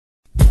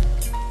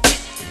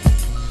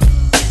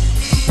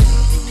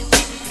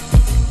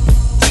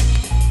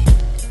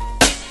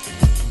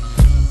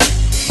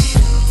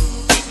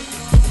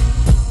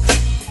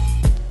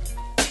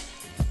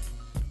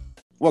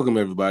Welcome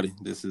everybody.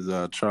 This is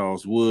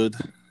Charles Wood.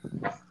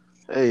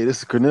 Hey, this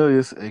is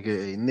Cornelius,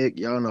 aka Nick.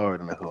 Y'all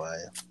already know who I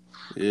am.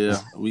 Yeah,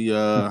 we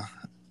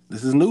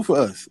this is new for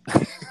us.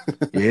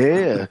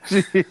 Yeah.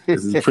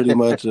 This is pretty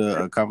much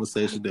a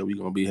conversation that we're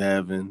gonna be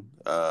having,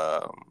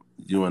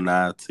 you and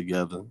I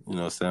together. You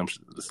know, the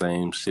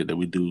same shit that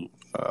we do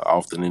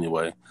often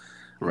anyway.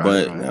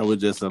 But now we're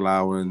just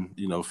allowing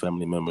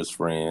family members,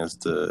 friends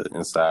to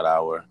inside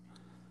our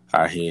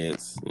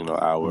heads,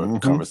 our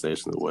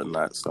conversations and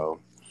whatnot. So.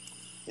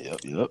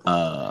 Yep.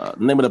 The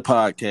name of the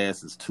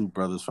podcast is Two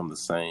Brothers from the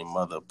Same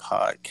Mother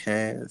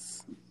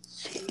Podcast.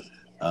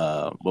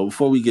 But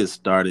before we get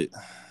started,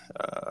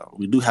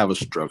 we do have a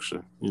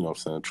structure. You know what I'm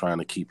saying? Trying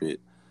to keep it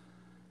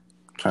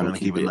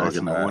nice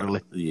and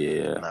orderly.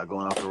 Yeah. Not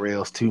going off the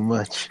rails too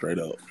much. Straight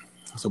up.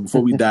 So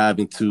before we dive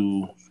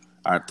into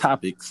our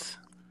topics,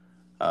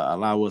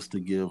 allow us to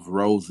give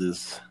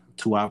roses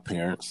to our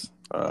parents.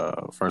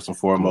 First and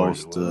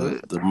foremost,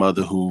 the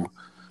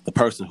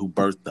person who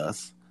birthed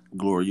us.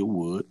 Gloria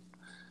Wood.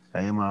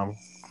 Hey, Mom.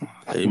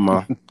 Hey,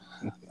 Mom.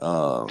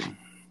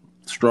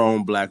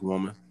 Strong black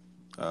woman.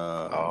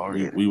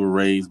 We were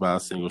raised by a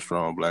single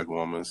strong black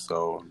woman,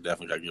 so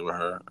definitely got to give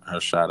her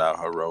shout out,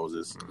 her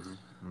roses.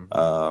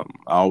 I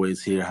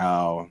always hear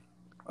how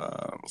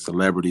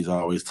celebrities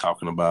are always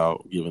talking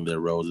about giving their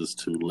roses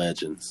to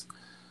legends,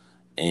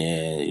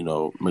 and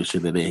make sure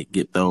that they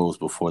get those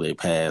before they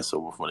pass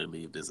or before they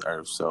leave this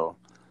earth. So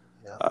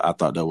I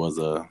thought that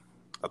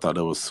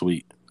was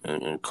sweet.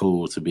 And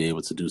cool to be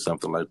able to do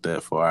something like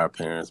that for our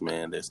parents,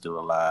 man. They're still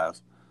alive,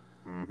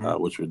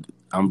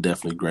 I'm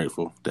definitely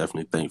grateful,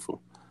 definitely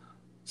thankful.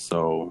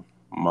 So,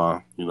 Ma,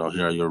 here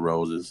are your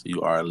roses.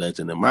 You are a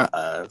legend in my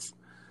eyes.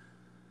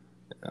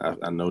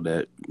 I know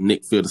that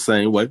Nick feel the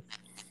same way.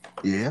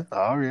 Yeah,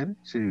 already.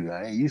 Shoot,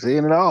 you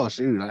saying it all.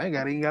 Shoot, I ain't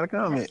even got a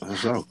comment. For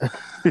sure.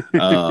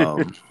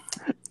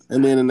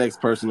 And then the next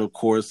person, of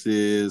course,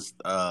 is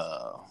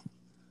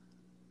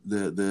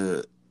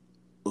the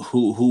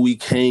who we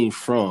came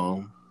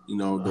from,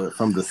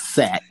 from the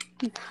sack.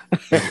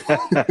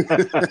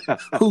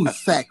 Whose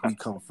sack we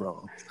come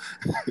from?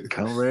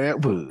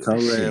 Conrad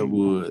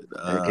Wood.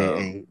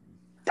 AKA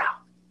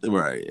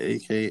right,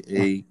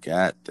 AKA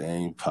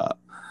goddamn Pop.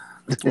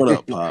 What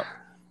up, Pop?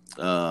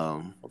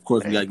 Of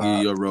course, we gotta give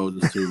you your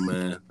roses too,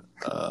 man.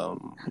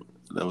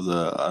 There was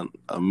a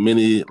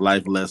many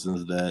life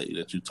lessons that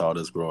you taught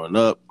us growing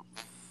up.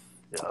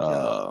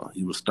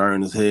 You were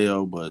stern as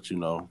hell, but you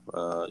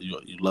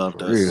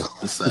loved us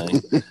the same.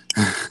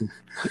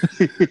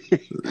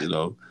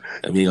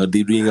 We ain't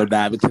gonna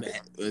dive into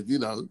that, but you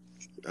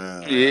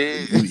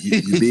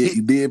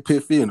did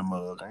piff in the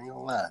mug. I ain't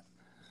gonna lie.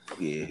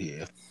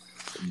 Yeah.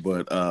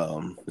 But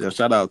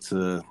shout out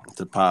to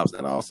Pops,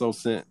 and I also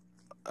sent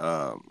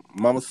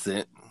Mama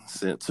sent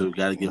to.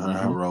 Got to give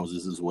her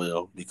roses as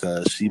well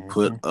because she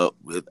put up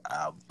with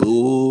our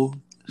bull.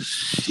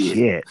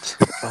 Shit.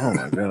 Oh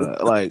my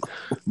God. Like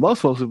most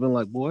folks have been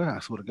like, boy, I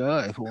swear to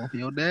God, if it weren't for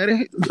your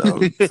daddy.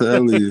 I'm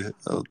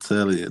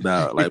telling you.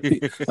 Now, like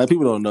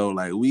people don't know,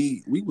 like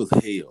we was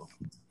hell.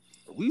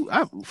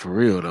 For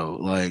real though,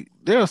 like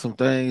there are some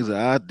things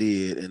that I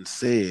did and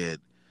said,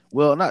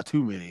 well, not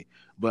too many,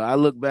 but I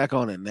look back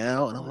on it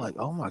now and I'm like,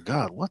 oh my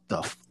God, what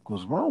the fuck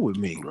was wrong with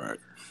me? Right.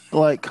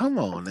 Like, come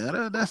on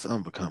now, that's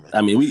unbecoming.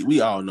 I mean, we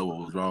all know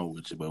what was wrong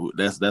with you, but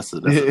that's a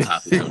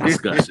topic of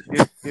discussion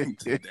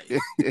today.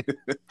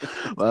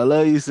 Well, I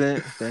love you,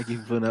 Sant. Thank you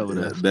for putting up with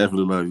us.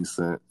 Definitely love you,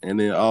 Sant. And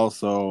then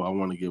also, I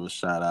want to give a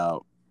shout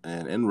out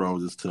and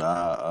roses to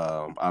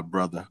our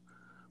brother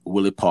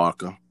Willie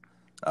Parker.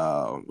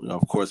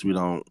 Of course, we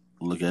don't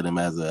look at him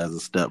as a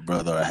step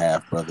brother or a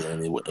half brother,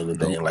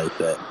 anything like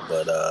that.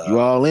 But you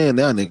all in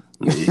now, nigga.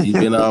 You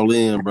been all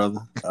in,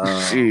 brother.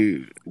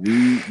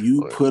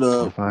 You put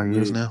up 5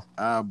 years now.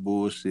 Our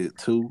bullshit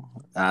too.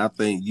 I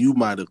think you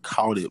might have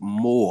caught it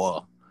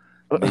more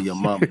than your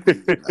mama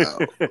did.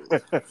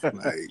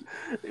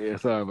 Yeah,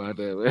 sorry about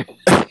that, man.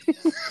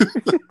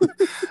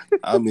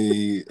 I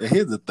mean,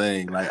 here's the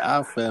thing: like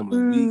our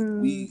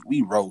family,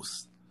 we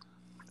roast.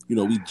 We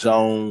we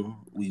joke,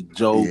 we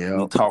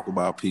talk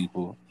about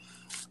people,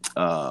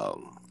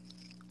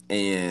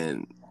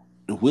 and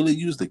Willie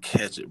used to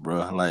catch it,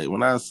 bro. Like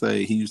when I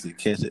say he used to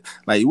catch it,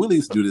 like Willie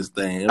used to do this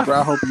thing, bro.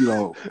 I hope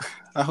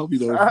you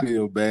don't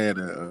feel bad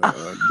or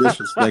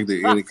disrespected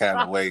in any kind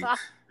of way.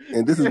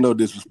 And this is no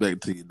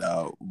disrespect to you,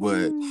 dog.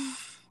 But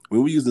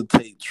when we used to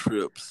take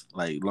trips,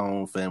 like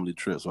long family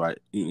trips, right,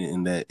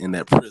 in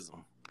that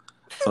prism,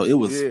 so it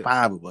was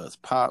 5 of us: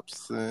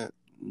 Pops,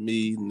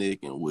 me,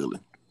 Nick, and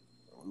Willie.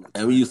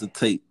 And we used to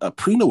take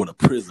you know what a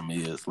prism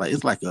is? Like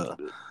it's like a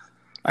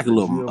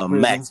little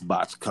Max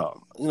Botch car.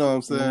 You know what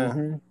I'm saying?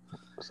 Mm-hmm.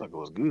 That sucker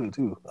was good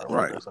too.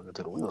 Right. That sucker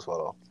till the wheels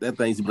fall off. That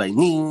thing used to be like,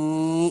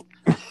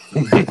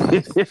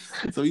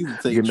 so we used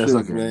to take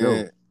trips,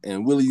 man.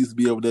 And Willie used to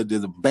be over there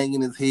just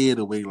banging his head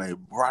away, like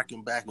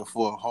rocking back and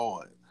forth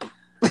hard.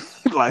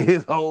 like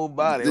his whole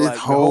body, this like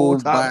whole,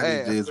 the whole top body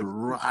half. just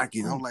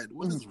rocking. I'm like,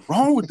 what is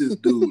wrong with this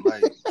dude?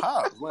 Like,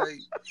 Pop, like,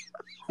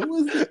 who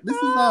is this? This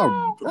is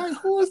our, like,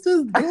 who is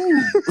this dude?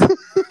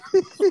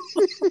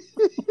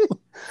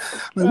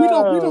 Like,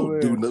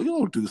 we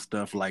don't do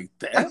stuff like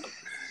that.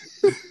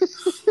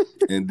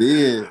 And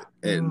then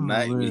at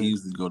night when he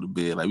used to go to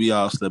bed, like we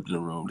all slept in the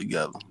room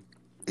together.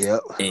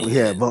 Yep, and we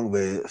had bunk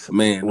beds.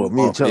 Man, well,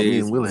 me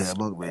and Willie had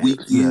bunk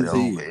beds. We had our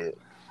own bed.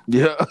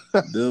 Yeah,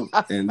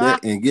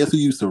 and guess who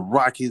used to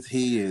rock his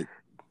head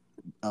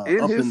up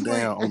and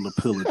down on the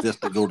pillow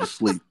just to go to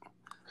sleep?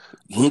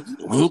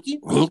 Winky.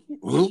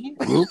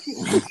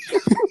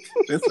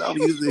 That's all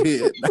he used to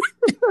hear.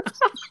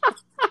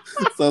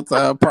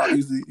 Sometimes Pop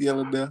used to yell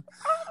at them,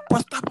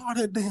 "But stop all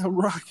that damn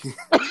rocking."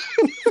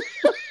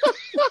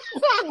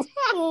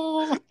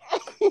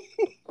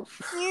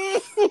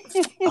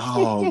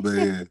 Oh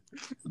man,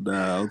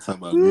 nah, I'm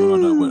talking about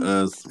growing up with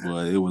us,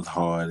 boy. It was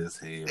hard as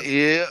hell.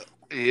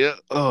 Yeah.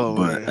 Oh,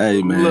 but man.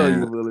 Hey,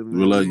 man,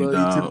 we love you,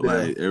 dog.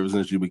 Like ever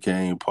since you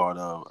became part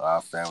of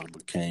our family,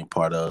 became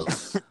part of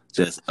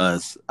just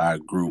us, our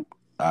group,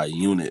 our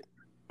unit,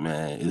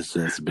 man. It's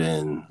just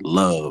been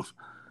love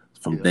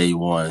from day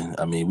one.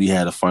 I mean, we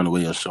had a fun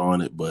way of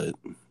showing it, but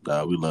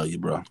we love you,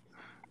 bro.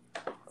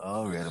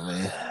 Already,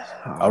 man.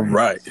 All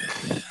right.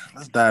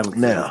 Let's dive into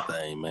this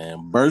thing,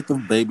 man. Birth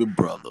of baby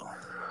brother.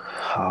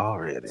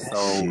 Already. So,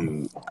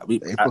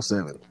 April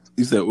 7th.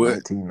 You said what?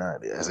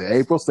 1990. I said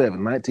April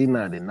 7th,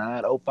 1990,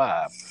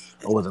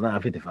 9:05. Or was it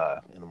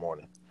 9:55 in the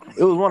morning?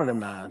 It was one of them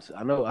nines.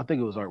 I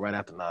think it was right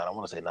after 9. I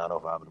want to say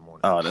 9:05 in the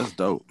morning. Oh, that's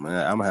dope,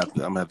 man. I'm gonna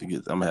have to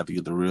get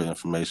the real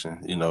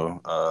information. You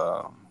know,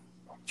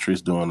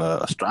 Trish doing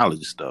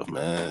astrology stuff,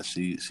 man.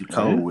 She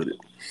cold with it.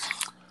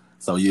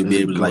 So you'll be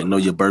able to know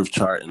your birth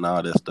chart and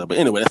all that stuff. But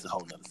anyway, that's a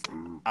whole nother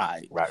thing. All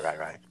right.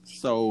 Right.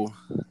 So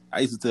I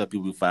used to tell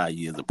people we're 5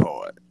 years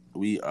apart.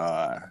 We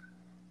are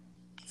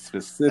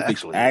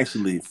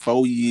actually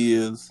 4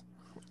 years.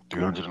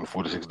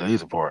 346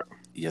 days apart.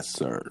 Yes,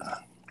 sir.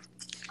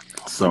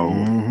 So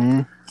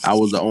I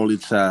was the only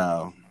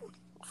child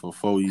for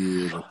 4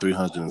 years and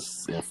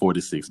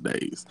 346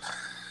 days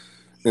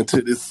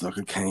until this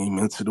sucker came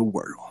into the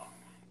world.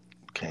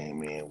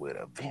 Came in with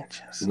a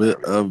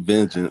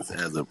vengeance.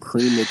 As a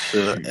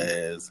premature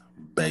as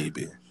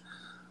baby.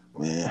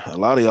 Man, a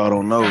lot of y'all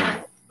don't know.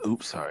 A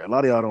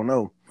lot of y'all don't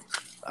know.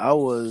 I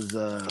was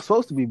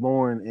supposed to be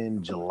born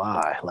in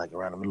July, like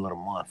around the middle of the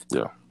month.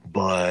 Yeah.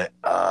 But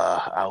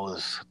I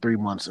was 3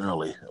 months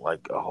early,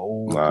 like a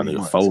whole 3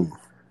 months. 4.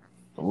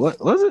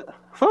 What was it?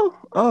 4?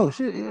 Oh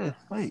shit! Yeah.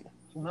 Wait.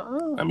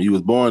 No. I mean, you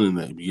was born in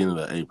the beginning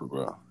of April,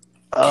 bro.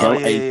 Oh,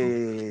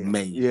 April,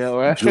 May,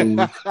 right. June.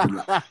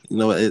 You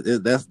know,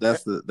 that's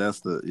the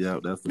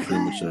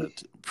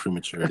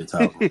prematurity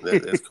talking.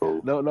 That's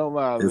cool. No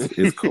miles.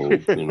 It's cool.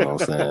 You know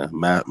what I'm saying?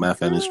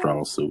 Math ain't his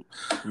strong suit.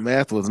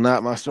 Math was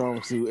not my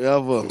strong suit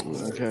ever.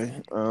 Okay.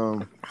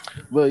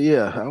 But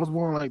yeah, I was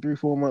born like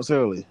 3-4 months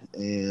early,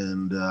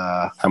 and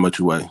how much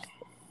you weigh?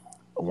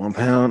 1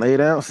 pound 8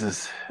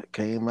 ounces.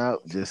 Came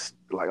out just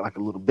like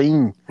a little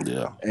bean.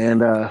 Yeah.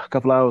 And a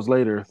couple hours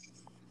later,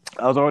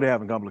 I was already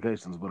having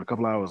complications, but a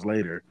couple hours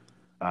later,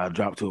 I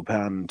dropped to 1.2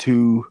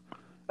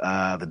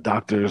 pounds. The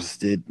doctors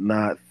did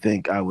not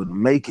think I would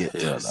make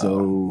it.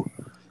 So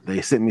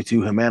they sent me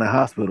to Humana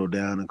Hospital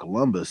down in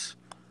Columbus.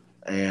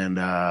 And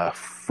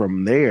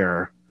from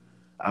there,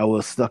 I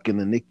was stuck in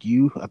the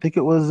NICU. I think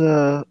it was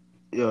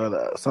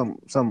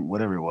some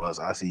whatever it was,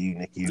 ICU,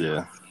 NICU.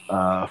 Yeah.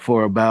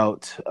 For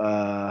about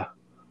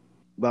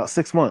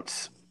 6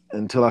 months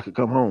until I could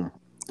come home.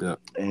 Yeah.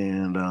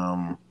 And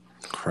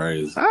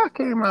crazy. I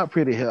came out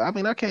pretty healthy. I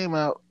mean, I came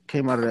out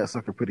of that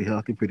sucker pretty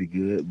healthy, pretty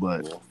good.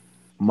 But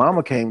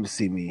Mama came to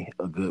see me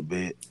a good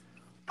bit.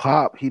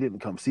 Pop, he didn't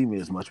come see me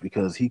as much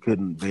because he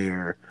couldn't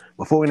bear,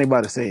 before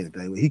anybody say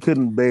anything, he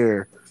couldn't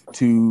bear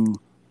to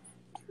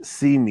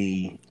see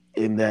me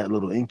in that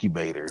little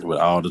incubator with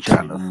all the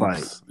trying tubes. To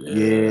fight.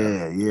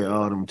 Yeah,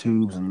 all them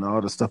tubes and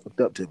all the stuff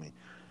hooked up to me.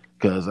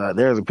 Because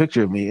there's a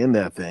picture of me in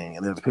that thing,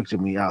 and there's a picture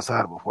of me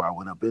outside before I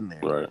went up in there.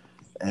 Right.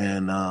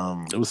 And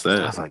it was sad.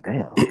 I was like,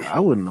 damn, I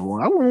wouldn't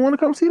want to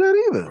come see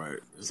that either. Right.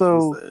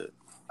 So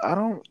I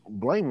don't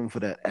blame him for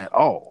that at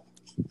all.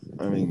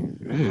 I mean,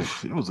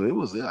 it was.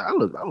 I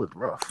looked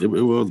rough. It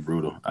was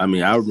brutal. I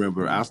mean,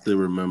 I still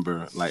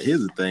remember. Like,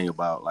 here's the thing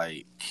about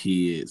like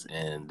kids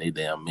and they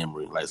damn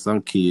memory. Like,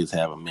 some kids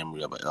have a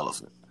memory of an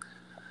elephant,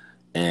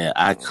 and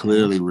I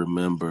clearly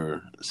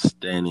remember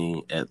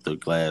standing at the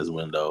glass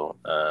window.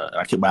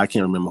 I can't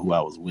remember who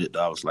I was with.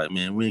 I was like,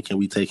 man, when can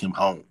we take him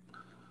home?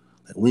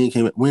 Like,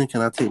 when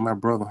can I take my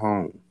brother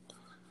home?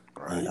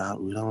 Right.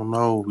 We don't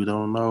know.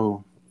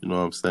 You know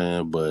what I'm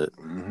saying? But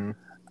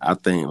I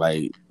think,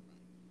 like,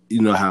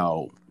 you know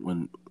how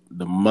when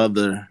the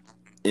mother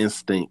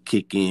instinct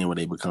kick in when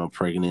they become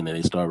pregnant and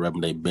they start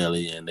rubbing their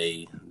belly and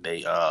they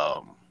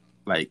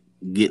like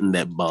getting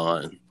that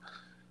bond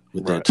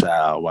with their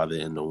child while they're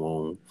in the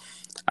womb.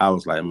 I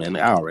was like, man,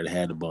 I already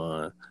had the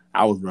bond.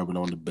 I was rubbing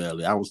on the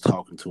belly. I was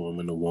talking to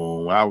him in the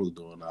womb. I was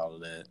doing all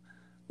of that.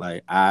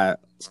 like I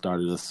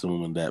started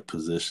assuming that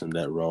position,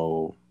 that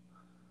role,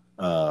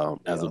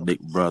 as a big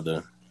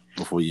brother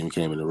before you even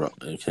came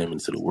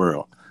into the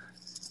world.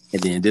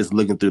 And then just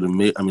looking through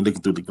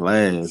the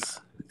glass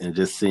and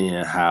just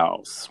seeing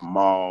how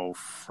small,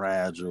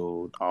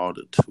 fragile all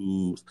the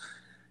tubes.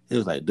 It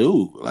was like,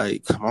 dude,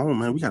 like, come on,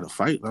 man, we got to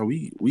fight. Like,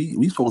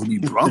 we supposed to be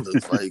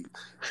brothers. Like,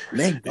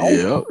 let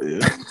go. Yeah.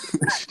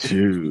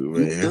 Shoot,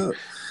 man.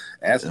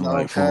 Asking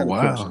all for a kinds of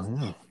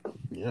questions.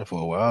 Yeah,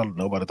 for a while,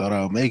 nobody thought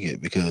I would make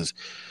it because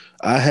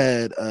I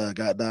had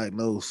got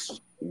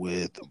diagnosed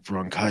with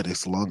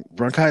bronchitis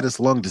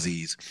lung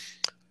disease,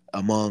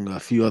 among a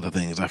few other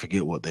things. I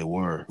forget what they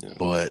were,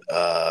 but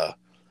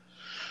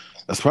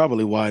that's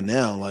probably why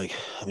now, like,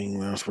 I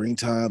mean, around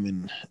springtime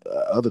and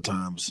other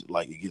times,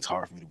 like, it gets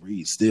hard for me to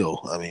breathe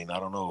still. I mean, I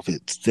don't know if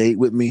it stayed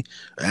with me,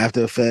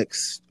 after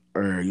effects,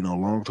 or,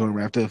 long-term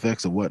after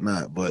effects or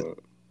whatnot, but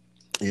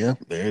yeah,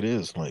 there it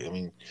is. Like, I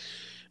mean,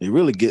 it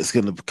really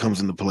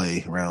comes into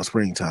play around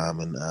springtime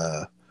and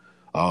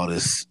all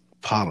this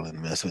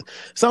pollen mess.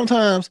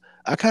 Sometimes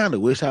I kind of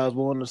wish I was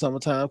born in the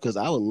summertime because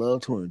I would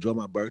love to enjoy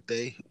my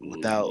birthday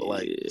without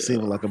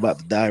seeming like I'm about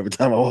to die every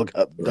time I walk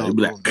out the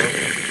door.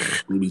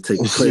 We be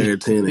taking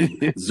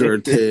Claritin and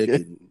Zyrtec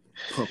and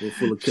pumping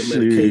full of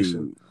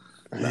medication.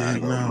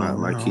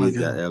 My kids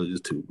got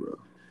allergies too, bro.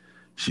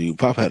 Shoot,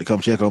 Papa had to come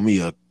check on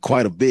me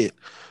quite a bit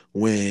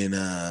when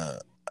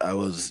I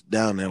was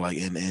down there, like,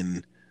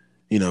 and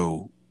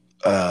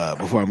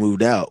before I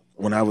moved out,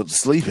 when I was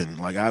sleeping,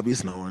 like, I'd be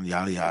snoring,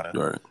 yada yada,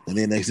 right. And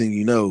then next thing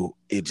you know,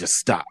 it just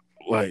stopped.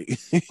 Like,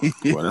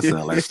 boy, that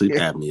sounds like sleep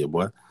apnea,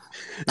 boy.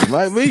 It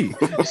might be.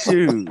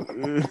 Shoot.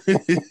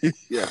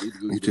 Yeah,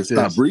 you just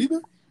stop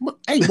breathing.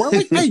 Hey, boy,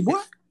 hey,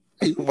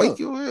 wake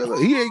your hell up.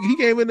 He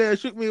came in there and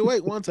shook me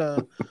awake one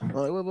time. I'm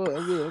like, well,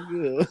 I'm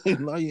good.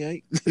 No, you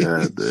ain't.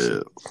 God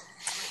damn.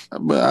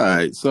 But all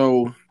right,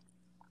 so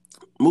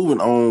moving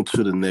on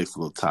to the next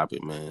little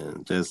topic,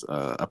 man. Just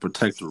a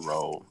protector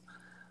role.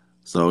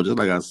 So just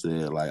like I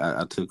said, like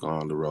I took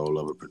on the role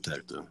of a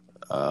protector.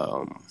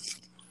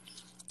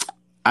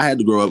 I had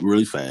to grow up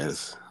really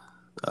fast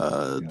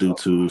due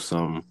to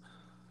some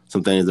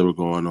things that were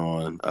going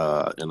on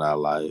in our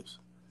life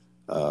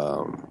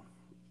or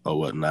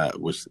whatnot,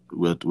 which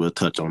we'll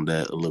touch on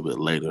that a little bit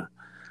later.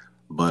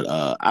 But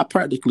I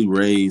practically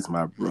raised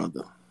my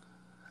brother.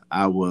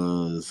 I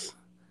was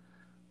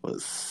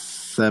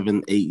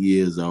 7, 8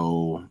 years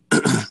old.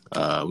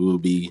 We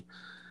would be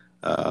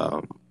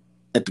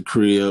at the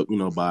crib,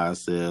 by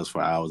ourselves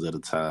for hours at a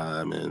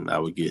time, and I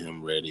would get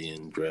him ready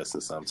and dressing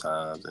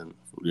sometimes, and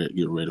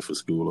get ready for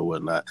school or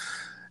whatnot.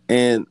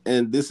 And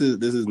this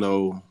is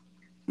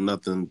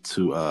nothing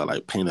to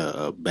like paint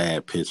a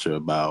bad picture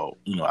about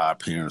our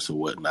parents or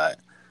whatnot,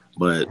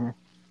 but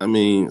I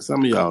mean,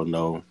 some of y'all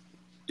know.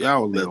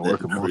 Y'all was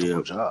left at the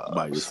crib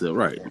by yourself,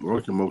 right?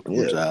 Working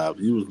multiple jobs.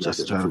 You was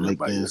just trying to make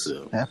by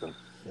yourself happen.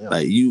 Yeah.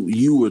 Like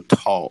you were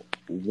taught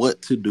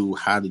what to do,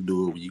 how to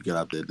do it when you get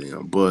out that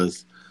damn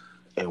bus.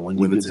 And when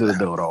you get to the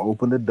door, don't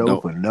open the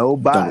door for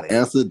nobody. Don't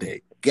answer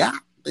that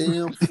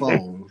goddamn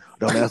phone.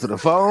 Don't answer the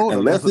phone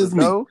unless it's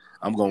me.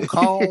 I'm gonna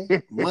call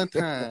one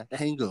time,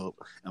 hang up.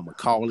 I'm gonna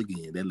call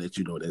again. That lets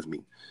you know that's me.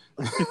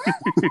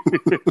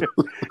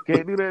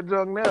 Can't do that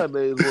junk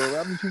nowadays, bro.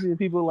 I've been seeing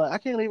people like, I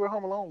can't leave her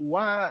home alone.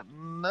 Why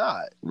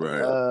not?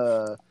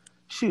 Right.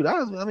 Shoot,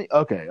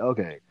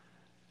 okay.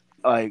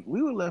 Like,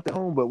 we were left at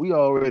home, but we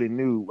already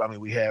knew. I mean,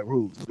 we had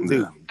rules.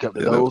 We kept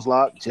the doors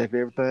locked, checked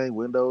everything,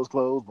 windows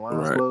closed,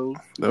 blinds closed.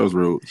 That was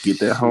rude. Get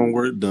that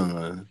homework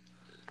done.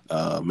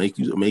 Make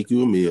you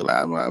a meal.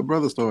 My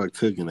brother started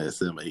cooking at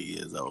 7, 8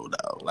 years old.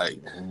 Now, like,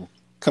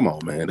 come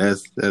on, man,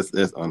 that's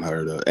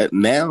unheard of.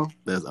 Now,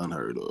 that's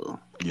unheard of.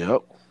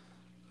 Yep.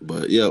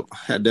 But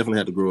I definitely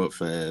had to grow up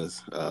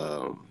fast.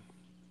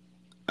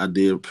 I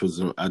did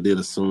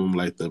assume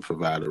like the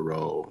provider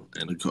role,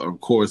 and of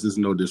course, there's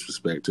no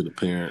disrespect to the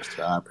parents,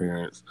 to our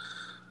parents,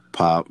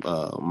 pop,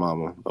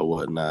 mama, or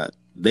whatnot.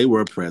 They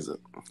were present.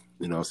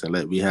 You know what I'm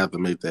saying? We have to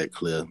make that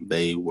clear.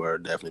 They were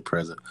definitely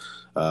present.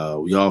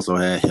 We also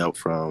had help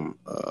from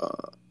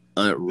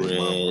Aunt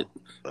Red,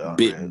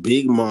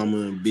 Big Mama,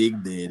 and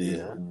Big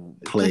Daddy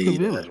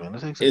played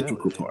an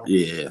integral part.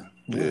 Yeah.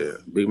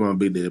 Big Mama,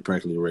 Big Daddy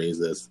practically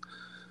raised us.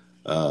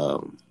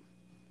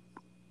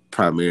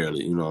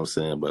 Primarily, you know what I'm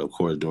saying? But of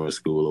course, during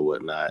school or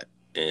whatnot,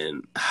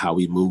 and how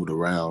we moved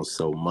around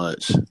so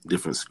much,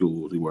 different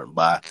schools. We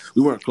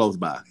weren't close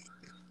by.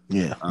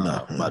 Yeah,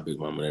 by Big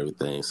Mama and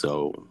everything.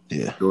 So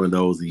during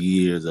those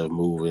years of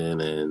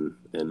moving and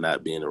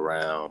not being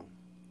around,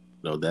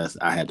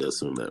 I had to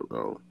assume that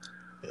role.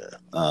 Yeah.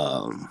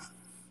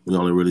 We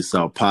only really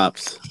saw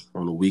Pops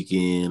on the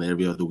weekend,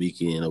 every other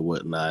weekend or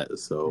whatnot.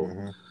 So,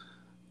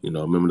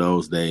 remember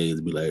those days?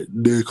 Be like,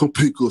 Dad, come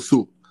pick us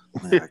up.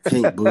 Man, I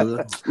can't,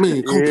 bud.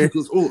 Man, come pick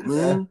us up,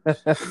 man.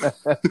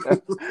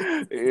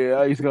 Yeah,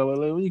 I used to call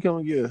her, when you come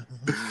and get her?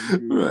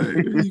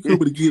 Right. You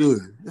coming to get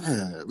her.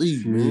 Yeah,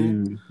 leave,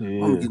 man.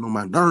 Yeah. I'm getting on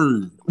my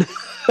nerves.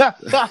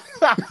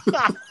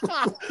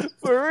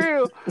 For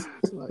real.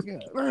 Like,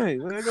 God, right,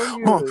 man, go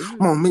get her.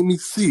 Mom, make me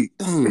sick.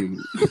 Dang.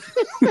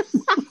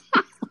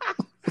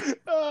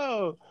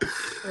 Oh,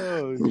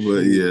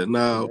 but yeah,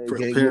 no,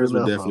 parents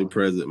were definitely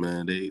present,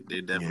 man. They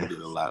definitely did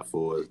a lot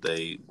for us.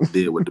 They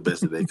did what the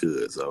best that they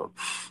could. So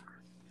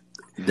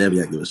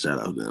definitely got to give a shout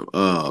out to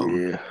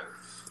them.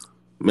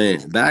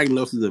 Man,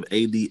 diagnosis of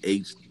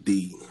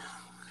ADHD.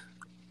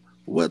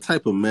 What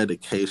type of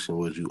medication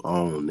was you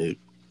on, Nick,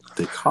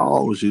 to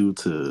cause you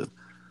to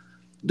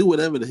do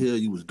whatever the hell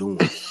you was doing?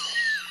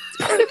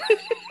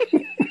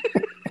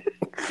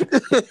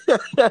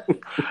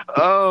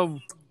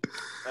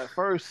 At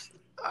first,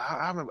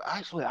 I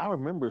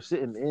remember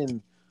sitting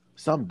in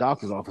some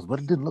doctor's office, but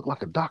it didn't look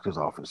like a doctor's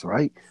office,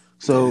 right?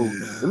 So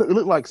it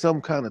looked like some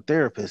kind of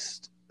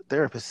therapist. I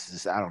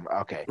don't know.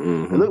 Okay,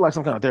 It looked like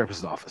some kind of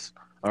therapist's office.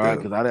 All right,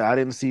 because I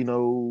didn't see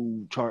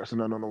no charts or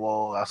nothing on the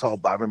wall. I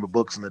remember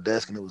books on the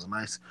desk, and it was a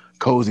nice,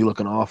 cozy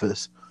looking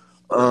office.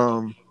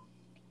 I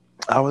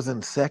was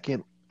in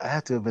second. I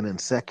had to have been in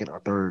second or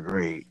third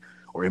grade,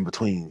 or in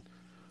between.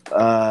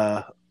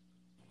 I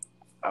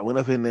went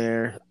up in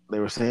there. They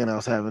were saying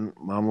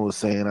Mama was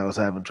saying I was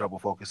having trouble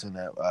focusing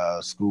at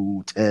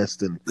school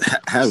test and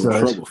having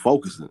trouble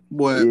focusing.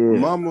 Boy, yeah.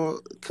 Mama,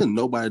 couldn't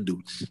nobody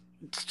do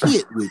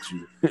shit with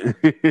you.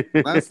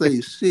 I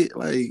say shit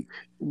like,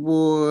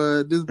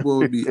 boy, this boy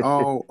would be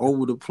all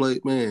over the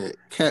place, man.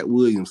 Cat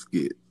Williams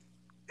skit.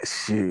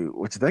 Shoot,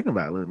 what you thinking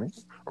about, little man?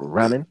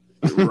 Running.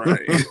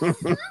 Right.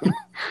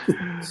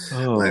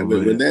 Like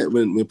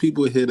when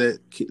people hear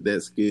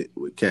that skit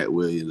with Cat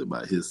Williams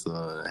about his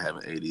son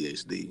having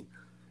ADHD,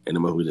 and the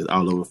movie just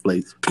all over the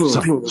place. Boy,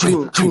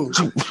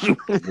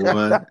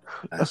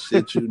 I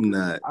shit you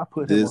not. I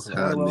put this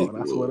how Nick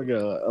I swear to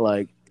God,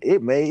 like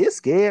it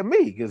scared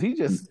me because he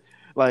just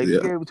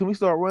until we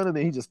start running,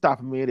 then he just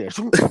stopping me in there.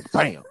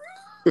 Bam.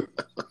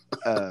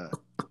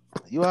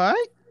 You all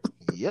right?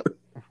 Yep.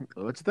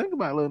 What you think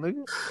about, little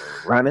nigga?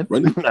 Running.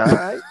 All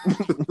right.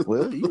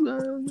 Well, you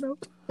know.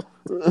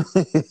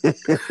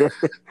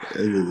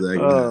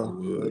 Exactly.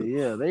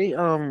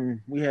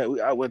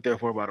 I went there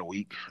for about a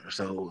week or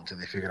so until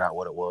they figured out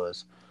what it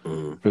was.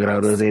 Figured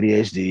out it was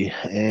ADHD,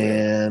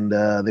 and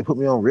they put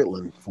me on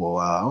Ritalin for a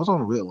while. I was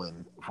on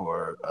Ritalin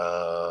for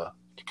a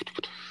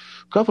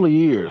couple of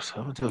years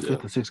up until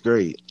 5th and 6th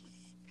grade.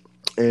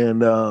 And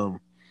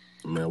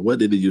man, what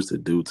did it used to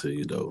do to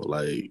you though?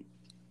 Like,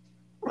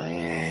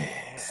 man,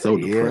 so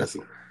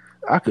depressing.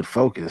 I could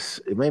focus.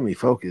 It made me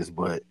focus,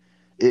 but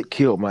it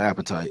killed my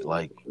appetite.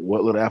 Like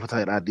what little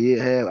appetite I did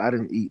have, I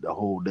didn't eat the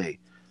whole day.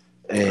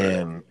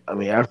 And I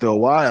mean, after a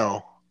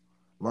while,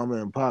 Mama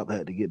and Pop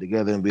had to get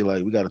together and be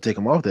like, "We got to take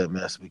him off that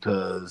mess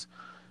because,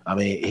 I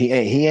mean, he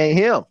ain't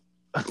him."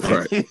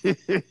 Right.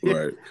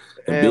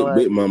 And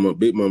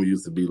Big Mama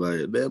used to be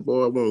like, "That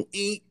boy won't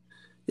eat.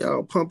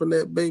 Y'all pumping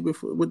that baby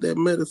with that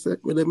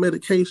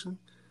medication.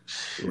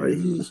 Like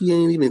he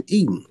ain't even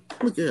eating.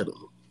 Look at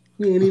him.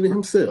 He ain't even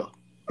himself."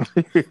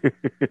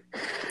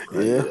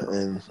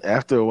 And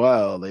after a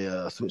while, they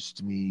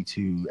switched me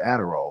to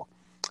Adderall,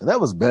 and that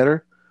was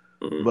better.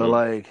 But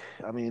like,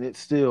 I mean, it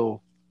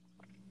still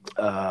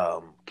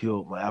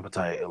killed my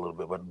appetite a little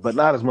bit, but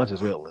not as much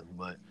as Ritalin.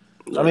 But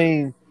I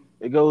mean,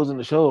 it goes in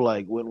the show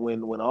like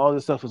when all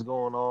this stuff is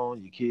going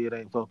on, your kid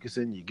ain't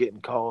focusing, you're getting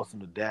calls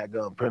from the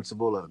dadgum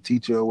principal or the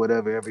teacher or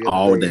whatever every other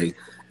all day,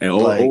 and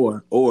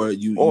or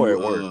you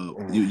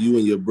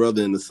and your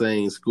brother in the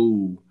same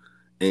school,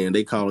 and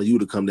they calling you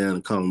to come down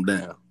and calm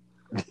down.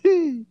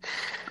 I'm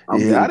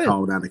getting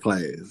called out of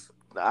class.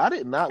 I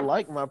did not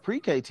like my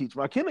pre-K teacher,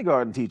 my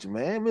kindergarten teacher,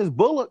 man, Miss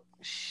Bullock.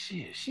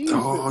 She you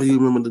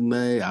remember the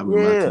name? I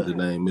remember the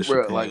name, Miss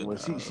Chappelle. Like when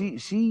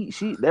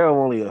she there are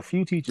only a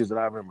few teachers that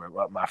I remember.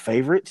 My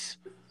favorites,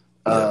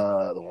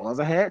 the ones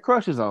I had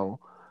crushes on,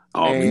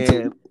 me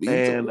too.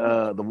 And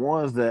the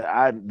ones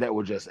that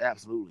were just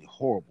absolutely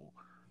horrible.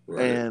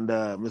 Right. And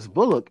Miss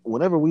Bullock,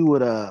 whenever we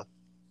would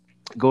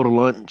go to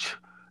lunch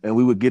and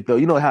we would get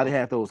you know how they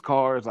have those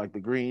cards like the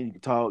green, you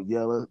can talk,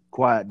 yellow,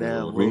 quiet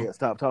down, red,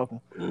 stop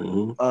talking.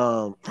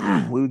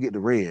 We would get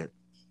the red.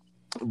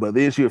 But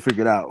then she would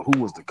figure out who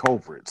was the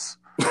culprits,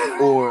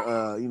 or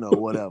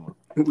whatever.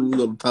 Who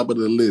was on the top of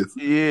the list?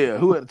 Yeah,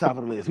 who at the top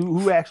of the list?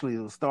 Who actually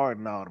was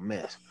starting all the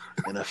mess?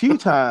 And a few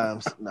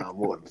times,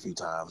 more than a few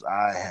times,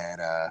 I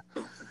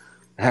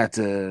had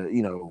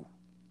to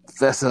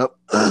fess up,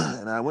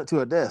 and I went to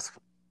her desk,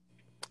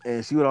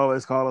 and she would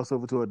always call us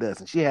over to her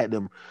desk, and she had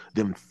them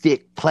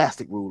thick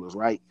plastic rulers,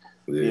 right?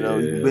 Yeah.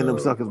 You can bend them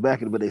suckers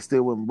back, but they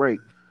still wouldn't break.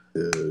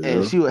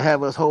 And she would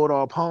have us hold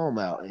our palm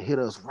out and hit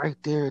us right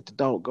there at the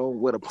doggone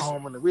where the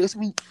palm and the wrist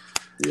meet.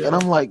 Yeah. And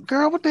I'm like,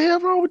 girl, what the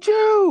hell wrong with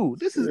you?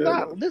 This is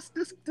not this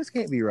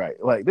can't be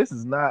right. Like, this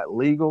is not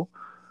legal.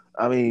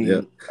 I mean,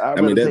 that's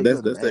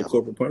that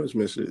corporal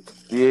punishment shit.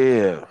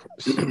 Yeah,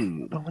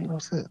 don't make no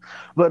sense.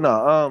 But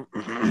no,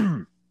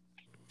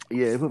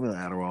 Yeah, it put me on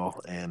Adderall,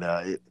 and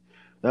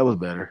that was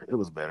better. It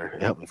was better.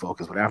 It helped me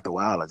focus. But after a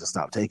while, I just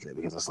stopped taking it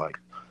because it's like,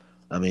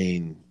 I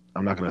mean,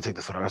 I'm not going to take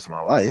this for the rest of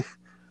my life.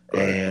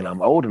 Right. And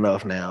I'm old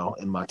enough now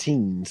in my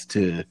teens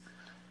to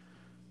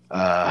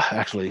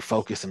actually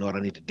focus on what I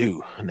need to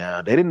do.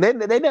 Now they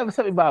never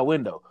set me by a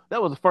window. That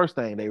was the first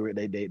thing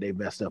they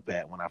messed up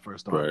at when I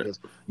first started. Right. Because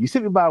you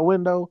sit me by a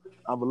window,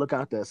 I'm gonna look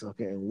out there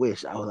and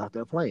wish I was out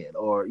there playing,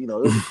 or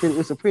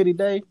it's a pretty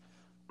day.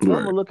 So right.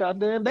 I'm gonna look out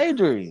there and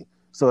daydream.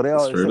 So they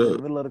always say in the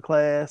middle of the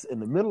class, in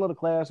the middle of the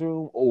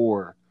classroom,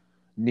 or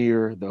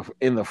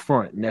in the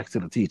front next to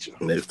the teacher.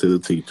 Next to the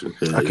teacher.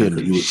 Yeah, I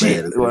couldn't do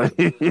shit.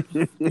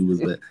 You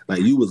was bad.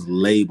 Like you was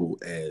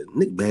labeled as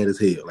Nick Bad as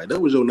Hell. Like that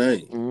was your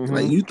name. Mm-hmm.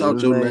 Like you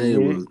thought your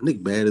name was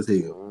Nick Bad as Hell.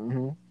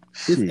 Mm-hmm.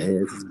 His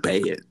ass is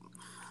bad.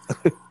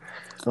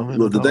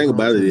 Well, the thing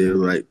about it is,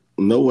 like,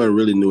 no one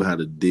really knew how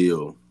to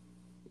deal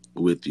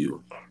with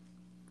you.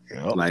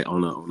 Yep. Like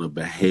on a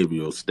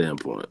behavioral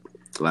standpoint.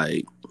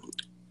 Like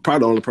probably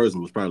the only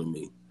person was probably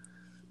me.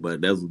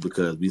 But that was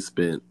because we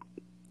spent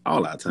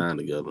all our time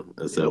together,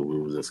 except we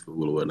was in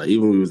school or whatnot.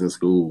 Even when we was in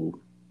school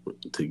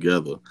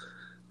together,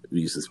 we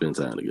used to spend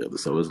time together.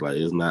 So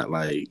it's not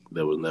like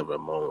there was never a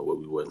moment where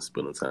we wasn't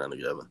spending time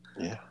together.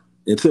 Yeah.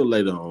 Until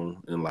later on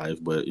in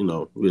life, but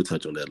we'll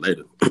touch on that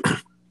later.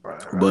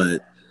 Right.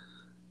 But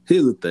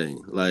here's the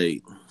thing,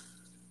 like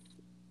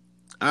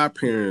our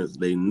parents,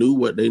 they knew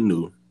what they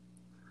knew.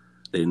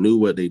 They knew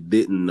what they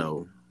didn't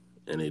know,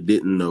 and they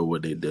didn't know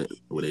what they didn't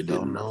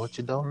know. What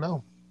you don't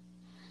know.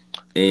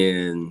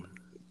 And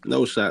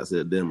no shots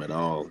at them at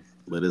all,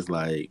 but it's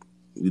like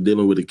you're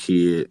dealing with a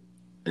kid,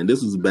 and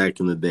this was back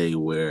in the day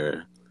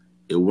where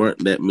it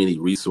weren't that many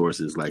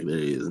resources like there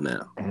is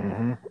now.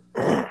 Mm-hmm.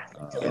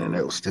 And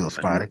that was still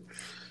spotty.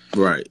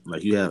 Right.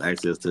 Like you have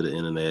access to the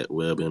internet,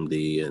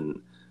 WebMD,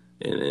 and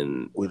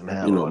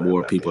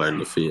more people are in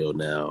the field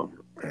now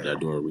that are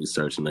doing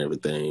research and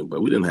everything,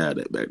 but we didn't have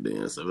that back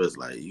then. So it's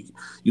like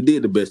you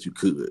did the best you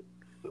could.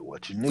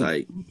 What you knew.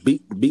 Like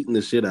beating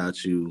the shit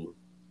out you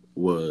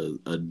was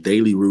a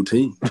daily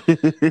routine.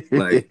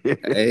 Like I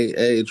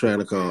ain't trying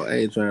to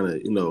like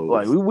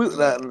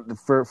we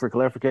for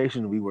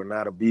clarification, we were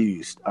not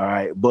abused, all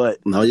right, but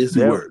no, yes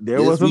we were.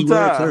 There was some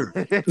time.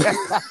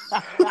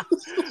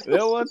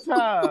 There were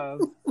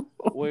times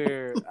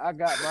where I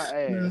got my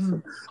ass.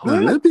 Now,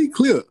 let's be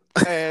clear.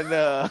 And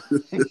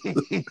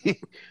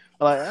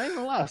like I ain't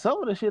gonna lie, some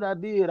of the shit I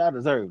did, I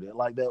deserved it.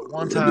 Like that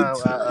one time,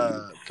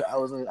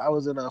 I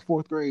was in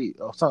fourth grade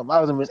or something. I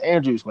was in Miss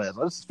Andrews' class.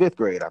 This is fifth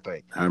grade, I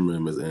think. I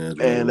remember Miss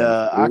Andrews. And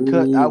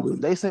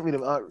they sent me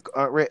to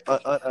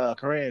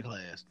Korean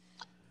class.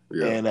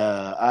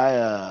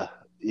 Yeah.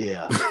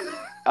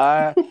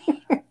 And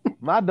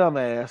my dumb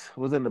ass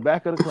was in the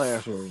back of the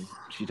classroom.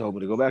 She told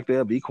me to go back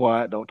there, be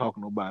quiet, don't talk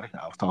to nobody.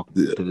 I was talking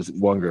to this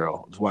white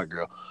girl,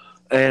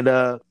 and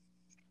I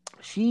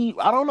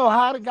don't know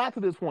how it got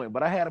to this point,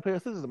 but I had a pair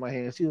of scissors in my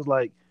hand. She was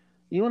like,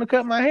 "You want to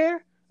cut my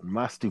hair?" And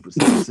my stupid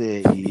sister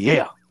said,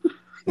 "Yeah."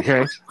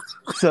 Okay,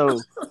 so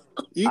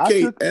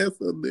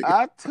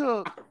I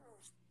took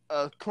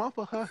a clump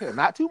of her hair,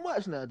 not too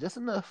much now, just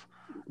enough,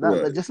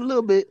 just a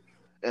little bit,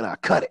 and I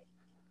cut it.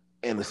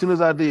 And as soon as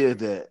I did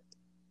that,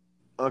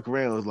 Uncle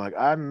Rand was like,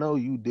 "I know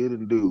you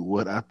didn't do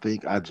what I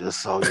think I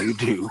just saw you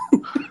do."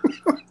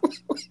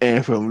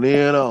 And from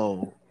then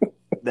on,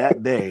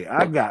 that day,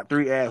 I got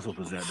 3 ass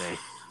whoopers that day.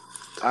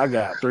 I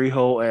got 3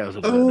 whole ass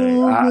whoopers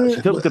that day.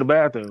 She took me to the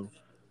bathroom,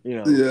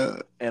 Yeah.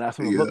 And I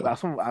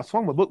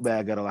swung my book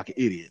bag at her like an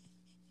idiot.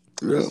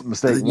 Yeah.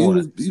 Mistake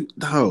one. You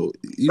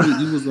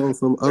was on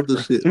some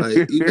other shit.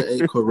 Like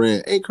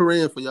even Aunt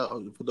Corinne for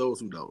y'all, for those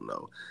who don't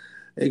know,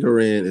 Aunt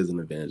Corinne is an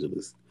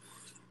evangelist.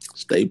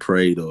 Stay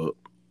prayed up.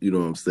 You know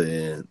what I'm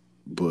saying?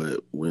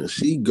 But when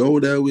she go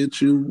there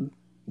with you,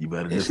 you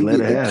better just let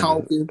her have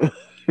talking.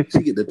 She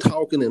get to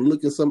talking and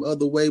looking some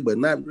other way, but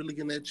not really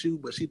looking at you.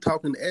 But she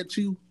talking at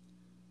you,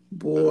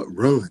 boy.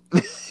 Run,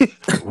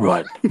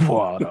 run,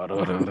 boy.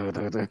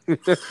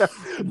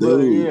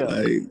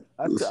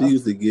 She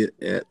used to get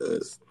at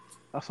us.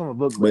 I saw my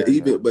book, but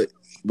even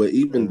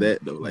that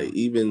though, like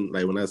even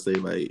like when I say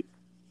like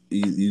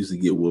you used to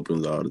get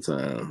whoopings all the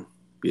time,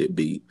 get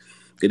beat.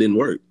 It didn't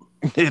work.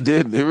 It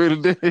didn't. It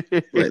really did.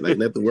 Like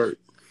nothing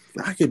worked.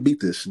 I can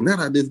beat the snot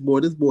out of this boy.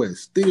 This boy is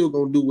still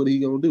gonna do what he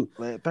gonna do.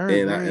 Man,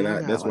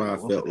 that's why I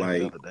felt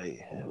like it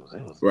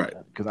was right,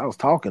 because I was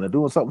talking or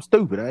doing something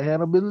stupid I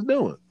had no business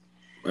doing.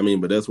 I mean,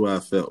 but that's why I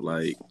felt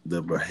like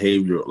the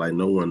behavior, like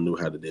no one knew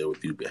how to deal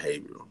with you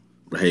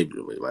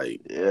behaviorally. Like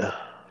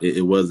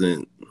it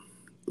wasn't.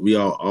 We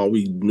all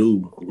we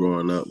knew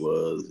growing up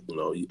was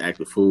you act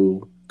a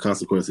fool.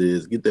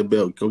 Consequences, get that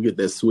belt, go get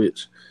that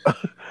switch, or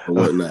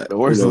whatnot. The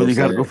worst is when you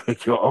gotta go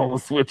pick your own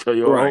switch or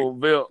your own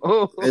belt.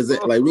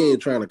 Exactly. Like we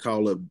ain't trying to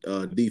call up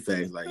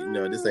defects. Like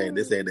this ain't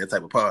that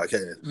type of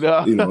podcast.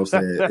 No. You know what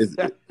I'm saying?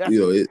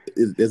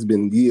 It's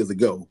been years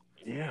ago.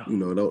 Yeah.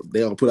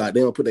 They don't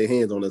put their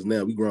hands on us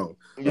now. We grown.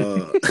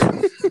 Now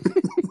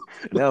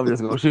I'm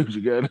just gonna shoot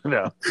you, girl.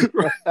 No.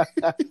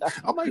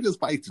 I might just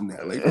fight you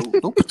now. Like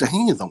don't put your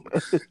hands on me.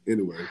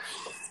 Anyway.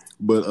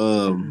 But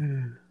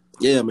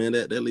yeah, man,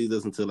 that leads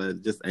us into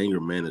like just anger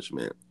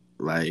management.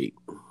 Like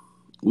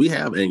we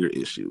have anger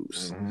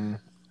issues. Mm-hmm.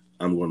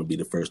 I'm going to be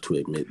the first to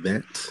admit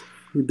that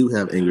we do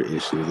have anger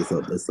issues.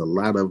 It's a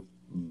lot of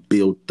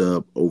built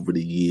up over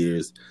the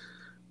years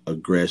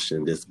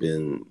aggression that's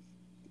been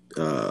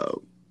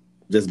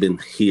just been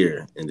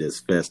here and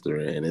just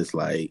festering, and it's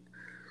like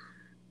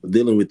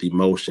dealing with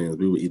emotions.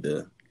 We were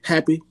either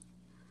happy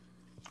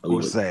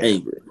or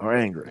sad or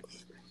angry.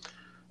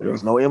 There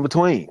was no in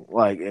between.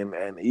 Like,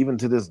 and even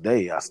to this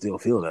day, I still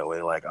feel that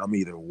way. Like, I'm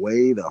either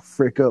way the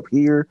frick up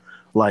here,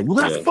 like,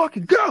 let's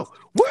fucking go,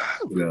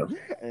 woo,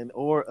 and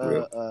or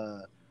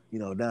you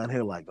know, down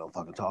here, like, don't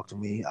fucking talk to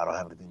me. I don't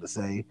have anything to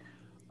say.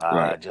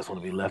 I just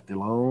want to be left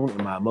alone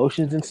in my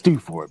emotions and stew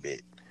for a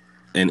bit.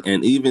 And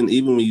even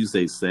when you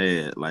say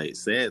sad, like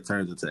sad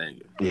turns into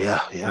anger.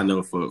 Yeah. I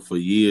know for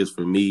years,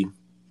 for me,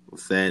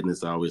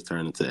 sadness always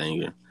turned into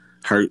anger.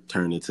 Hurt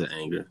turned into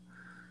anger.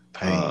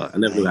 I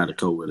never knew how to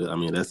cope with it. I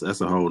mean, that's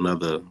a whole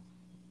nother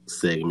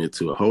segment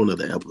to a whole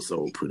nother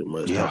episode, pretty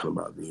much talking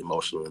about the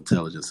emotional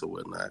intelligence and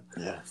whatnot.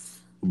 Yeah.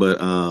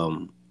 But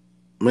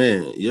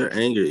man, your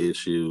anger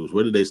issues,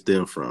 where did they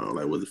stem from?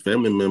 Like, was it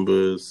family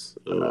members?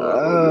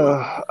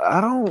 I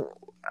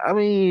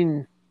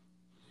mean,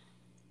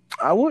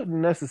 I wouldn't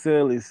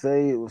necessarily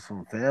say it was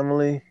from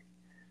family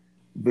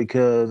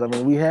because, I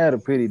mean, we had a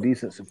pretty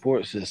decent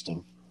support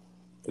system.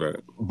 Right.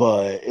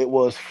 But it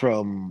was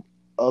from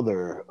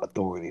other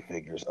authority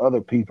figures,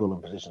 other people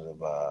in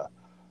positions of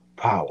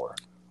power,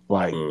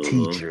 like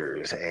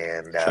teachers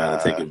and trying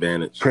to take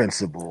advantage,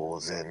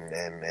 principals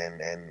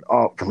and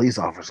all police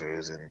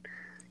officers and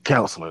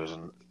counselors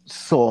and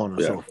so on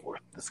and so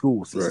forth, the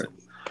school system. Right.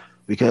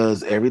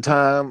 Because every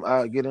time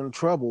I get in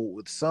trouble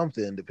with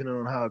something, depending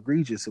on how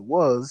egregious it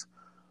was,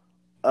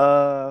 they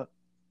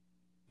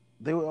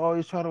would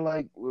always try to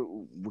like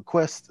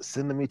request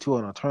sending me to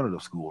an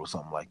alternative school or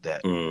something like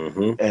that.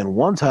 Mm-hmm. And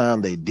one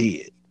time they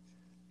did,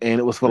 and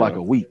it was for like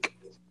a week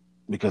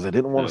because they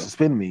didn't want to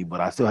suspend me, but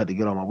I still had to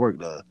get all my work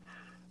done.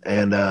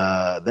 And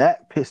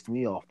that pissed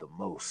me off the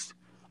most.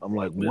 I'm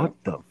like, what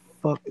the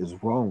fuck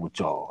is wrong with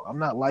y'all? I'm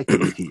not like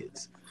these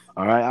kids.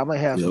 All right, I might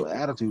have some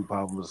attitude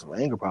problems, some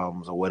anger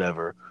problems, or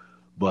whatever,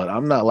 but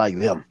I'm not like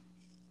them.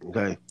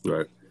 Okay,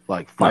 right.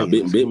 Like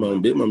Big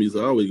Mama used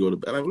to always go to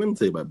bed. Let me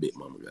tell you about Big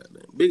Mama.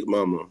 Goddamn,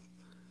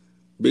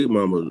 Big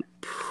Mama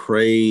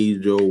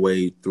prayed your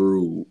way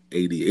through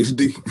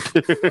ADHD.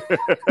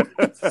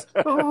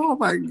 Oh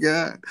my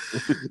God,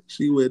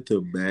 she went to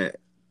bat.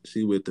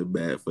 She like,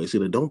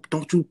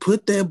 don't you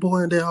put that boy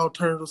in that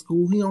alternative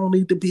school. He don't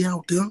need to be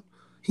out there.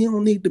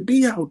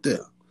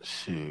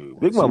 Shoot,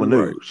 Big Mama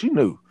knew. Right. She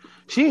knew.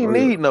 She didn't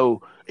need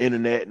no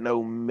internet,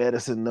 no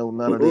medicine, no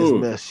none of this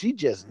mess. She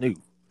just knew.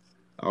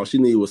 All she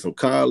needed was some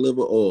cod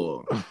liver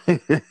oil.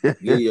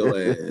 Get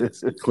your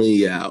ass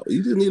clean you out.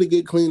 You just need to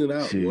get cleaned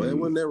out, boy. It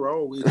wasn't that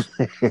wrong with you.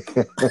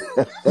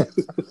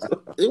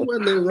 It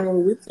wasn't that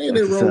wrong with you. Ain't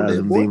that wrong with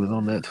that, boy. Demons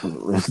on that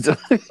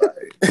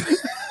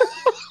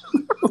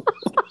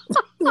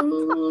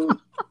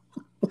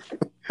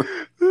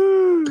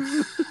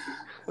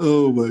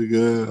Oh my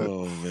God.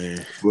 Oh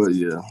man.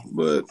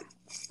 But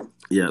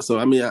yeah. So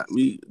I mean,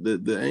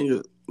 the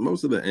anger.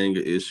 Most of the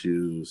anger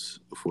issues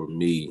for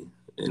me.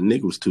 And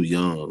Nick was too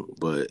young,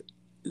 but,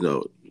 you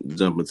know,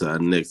 jumping to our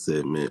next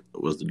segment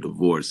was the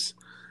divorce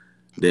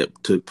that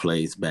took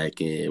place back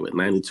in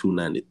 92,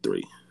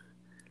 93.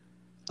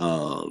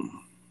 I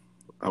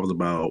was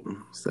about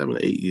 7 or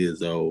 8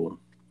 years old.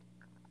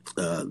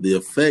 The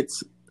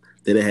effects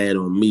that it had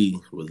on me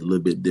was a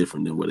little bit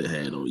different than what it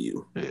had on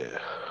you. Yeah.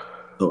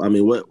 So, I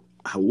mean, what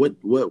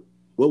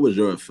was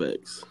your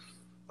effects?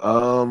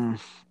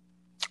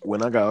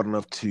 When I got old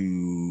enough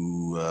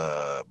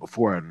to,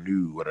 before I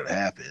knew what had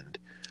happened,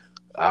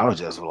 I was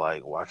just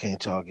like, why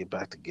can't y'all get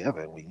back together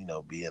and we,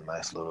 be a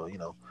nice little,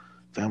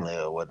 family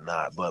or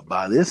whatnot. But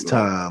by this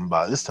time,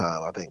 I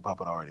think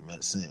Papa had already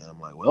met Sin. I'm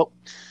like, well,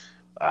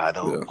 I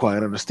don't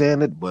quite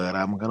understand it, but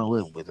I'm gonna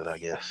live with it, I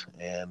guess.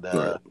 And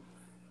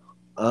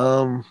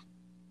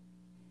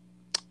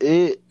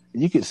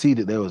you could see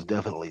that there was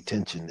definitely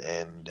tension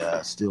and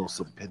still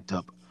some pent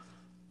up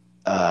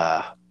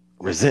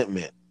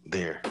resentment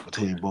there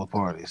between both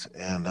parties.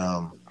 And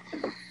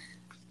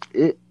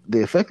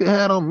the effect it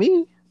had on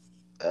me,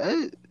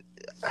 I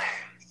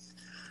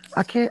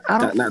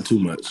don't not too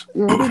much.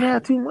 It didn't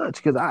have too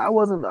much because I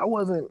wasn't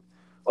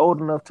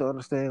old enough to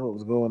understand what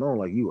was going on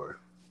like you were.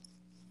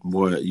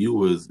 Boy, you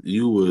was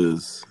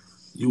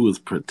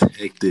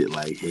protected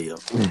like hell.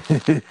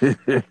 I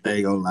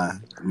ain't gonna lie.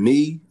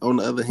 Me, on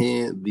the other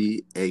hand,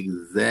 the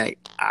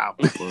exact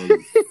opposite.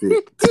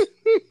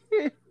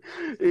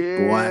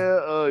 We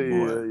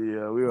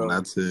are. When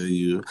I tell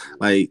you,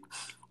 like,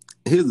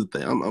 here's the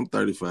thing. I'm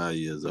 35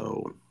 years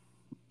old.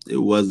 It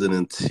wasn't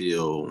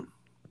until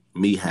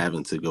me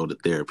having to go to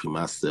therapy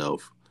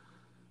myself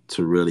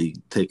to really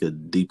take a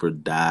deeper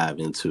dive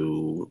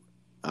into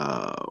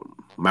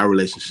my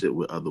relationship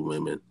with other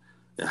women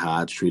and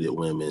how I treated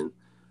women,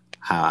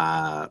 how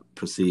I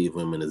perceive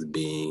women as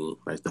being,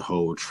 like the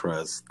whole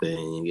trust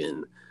thing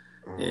and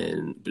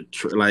and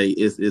like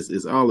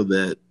it's all of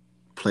that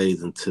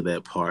plays into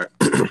that part,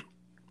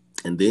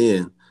 and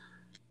then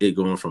it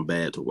going from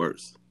bad to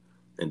worse,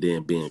 and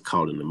then being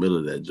caught in the middle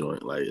of that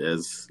joint, like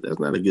that's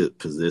not a good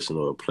position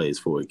or a place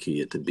for a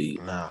kid to be.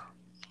 No.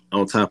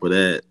 On top of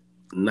that,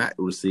 not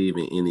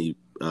receiving any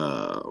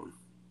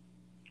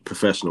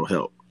professional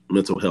help,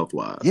 mental health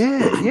wise.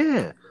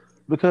 Yeah.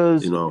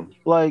 Because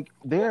like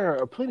there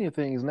are plenty of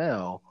things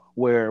now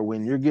where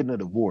when you're getting a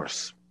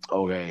divorce,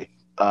 okay,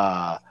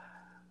 I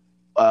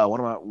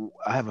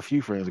have a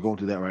few friends going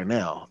through that right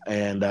now,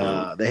 and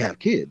they have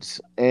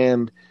kids,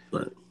 and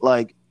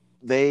like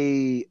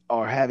they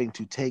are having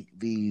to take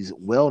these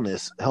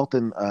health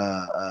and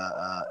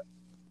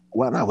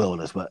well, not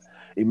wellness, but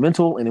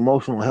mental and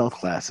emotional health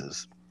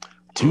classes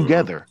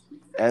together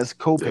as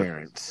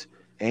co-parents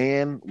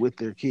and with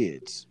their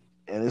kids,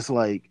 and it's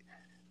like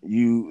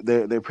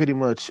they're pretty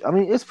much. I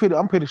mean,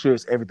 I'm pretty sure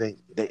it's everything.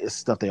 It's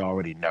stuff they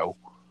already know.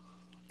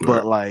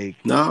 But like,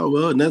 no,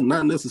 well,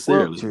 not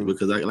necessarily,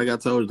 because like I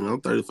told you, I'm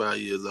 35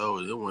 years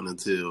old. It wasn't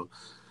until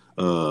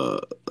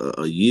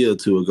a year or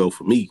two ago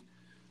for me,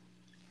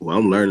 well,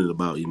 I'm learning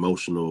about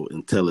emotional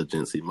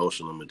intelligence,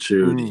 emotional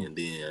maturity, and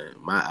then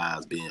my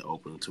eyes being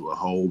open to a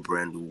whole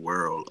brand new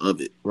world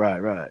of it.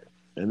 Right.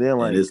 And then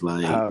like, it's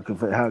like how it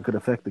could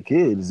affect the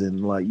kids,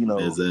 and like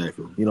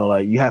exactly,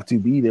 like you have to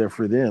be there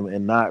for them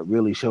and not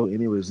really show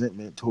any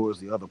resentment towards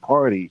the other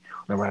party,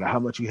 no matter how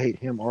much you hate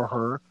him or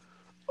her.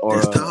 Or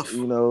it's tough.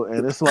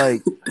 And it's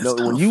like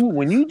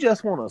when you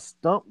just want to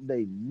stump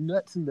their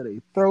nuts into their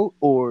throat,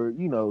 or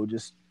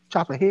just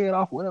chop a head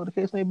off, whatever the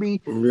case may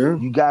be,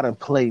 you gotta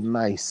play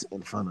nice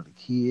in front of the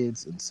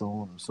kids and so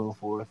on and so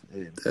forth.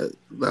 And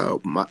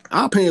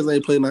our parents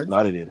ain't play nice.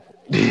 No, they didn't.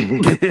 They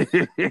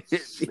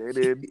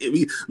did.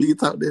 We can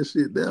talk that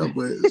shit down,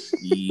 but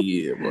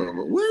yeah,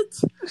 mama,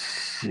 what?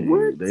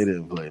 They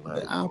didn't play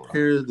nice. Our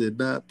parents did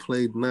not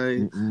play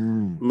nice.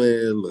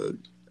 Man, look.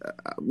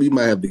 We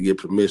might have to get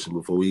permission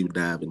before we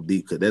dive in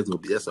deep, because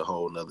that's a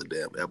whole nother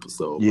damn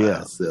episode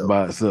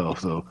by itself.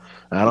 So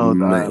I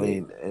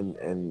mean,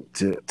 and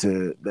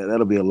to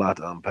that'll be a lot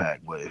to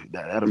unpack, but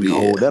that'll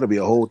be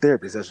a whole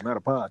therapy session, not a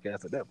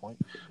podcast at that point.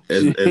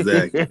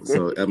 Exactly.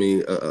 So I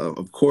mean,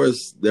 of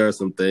course, there are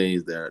some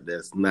things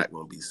that's not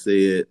going to be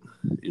said.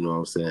 You know what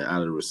I'm saying,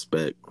 out of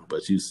respect.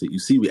 But you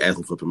see, we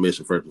asking for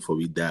permission first before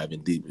we dive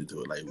in deep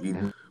into it. Like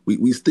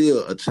we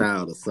still a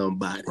child of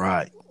somebody,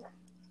 right?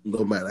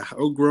 No matter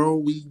how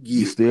grown we get,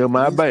 you still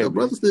my baby. My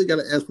brother still got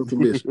to ask for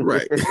permission,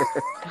 right? Bro,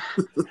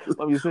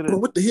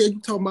 what the hell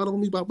you talking about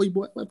on me, about boy? I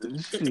don't want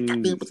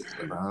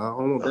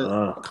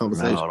that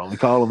conversation. No, don't be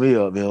calling me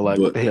up, man. Like,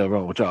 what the hell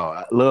wrong with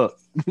y'all? Look,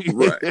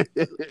 right?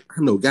 I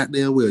know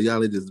goddamn well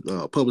y'all just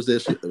publish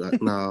that shit.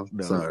 Like, no,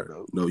 sorry,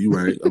 no, you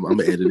right. I'm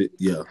gonna edit it.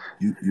 Yeah,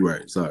 you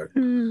right. Sorry,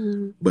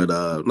 but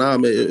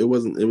man, it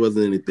wasn't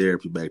any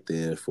therapy back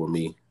then for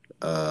me,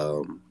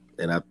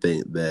 and I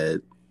think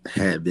that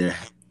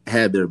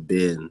had there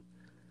been,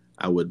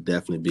 I would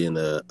definitely be in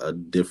a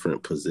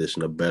different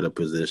position, a better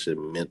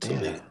position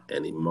mentally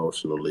and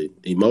emotionally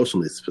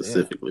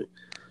specifically,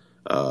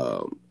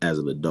 as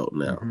an adult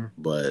now.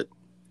 But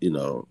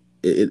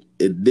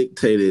it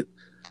dictated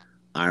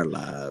our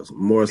lives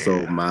more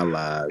so my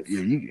lives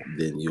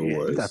than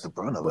yours. You got the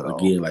brunt of it all.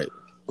 Again,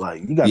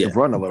 like you got the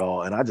brunt of it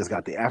all, and I just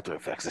got the after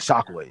effects, the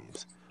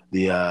shockwaves.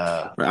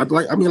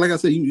 Like I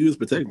said, you was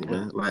protected,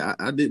 man. Like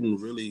I didn't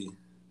really.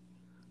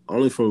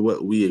 Only from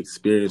what we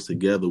experienced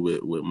together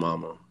with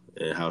Mama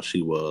and how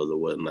she was or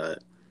whatnot.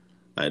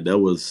 Like that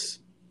was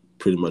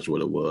pretty much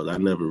what it was. I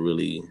never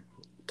really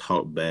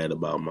talked bad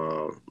about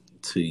Mom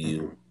to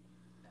you,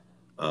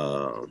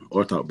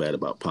 or talked bad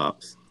about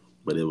Pops.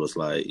 But it was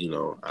like,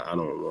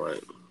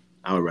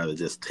 I would rather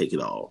just take it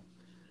all.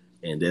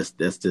 And that's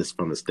just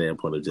from the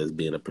standpoint of just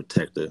being a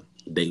protector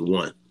day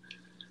one.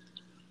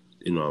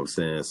 You know what I'm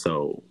saying?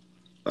 So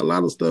a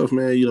lot of stuff,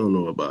 man, you don't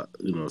know about,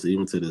 so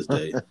even to this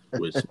day,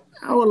 which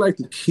I would like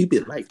to keep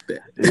it like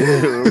that.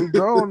 We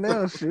grown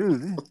now,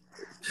 shoot.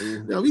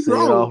 Now we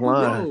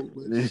grown.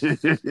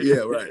 Yeah,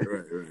 right.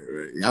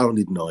 Y'all don't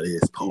need to know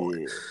this part.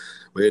 Yeah.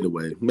 But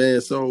anyway,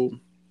 man, so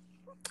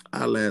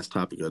our last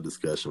topic of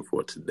discussion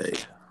for today,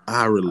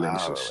 our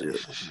relationship.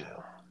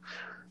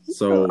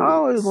 So I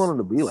always wanted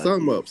to be like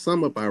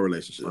sum up our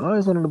relationship. I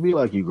always wanted to be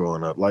like you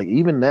growing up. Like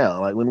even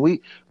now, like when I'm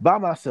by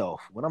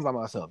myself,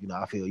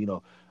 I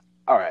feel,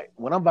 all right,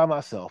 when I'm by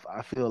myself,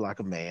 I feel like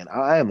a man.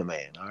 I am a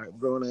man, all right,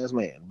 grown ass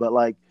man. But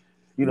like,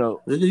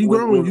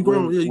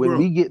 when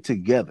we get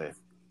together,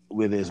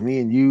 whether it's me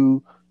and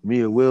you,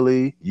 me and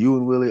Willie, you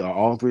and Willie, or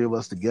all three of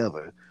us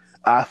together,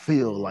 I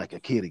feel like a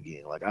kid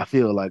again. Like I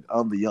feel like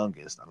I'm the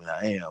youngest. I mean,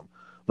 I am,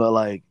 but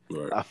like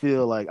I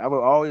feel like I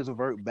would always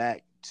revert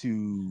back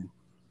to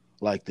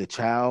like the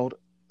child,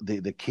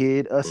 the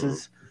kid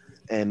us's.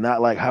 And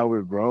not like how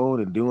we're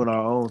grown and doing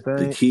our own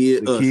thing. The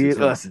kid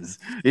us's.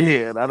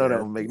 Yeah, and I know that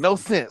would make no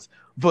sense.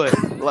 But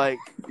like,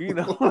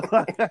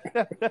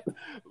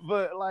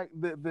 but like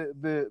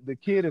the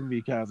kid in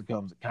me kind of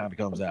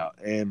comes out.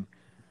 And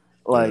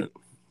like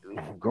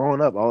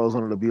growing up, I always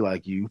wanted to be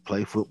like you,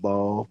 play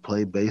football,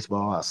 play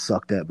baseball. I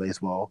sucked at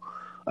baseball.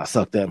 I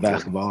sucked at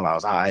basketball. I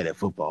was all right at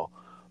football.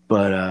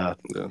 But I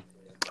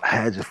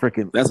had just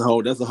freaking. That's a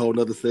whole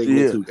nother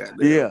segment too, goddamn.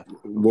 Yeah.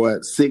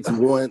 What,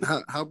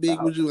 6'1"? How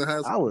big was you in high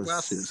school? I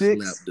was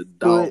 6 the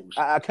dogs.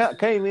 I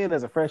came in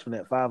as a freshman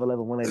at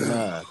 5'11",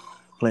 189,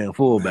 playing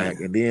fullback,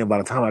 and then by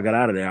the time I got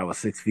out of there, I was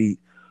 6 feet,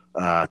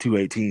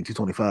 218,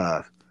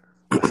 225.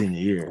 My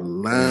senior year.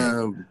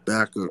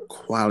 Linebacker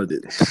quality.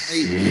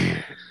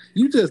 Hey,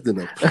 you just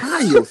didn't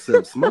apply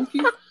yourself,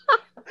 Smokey.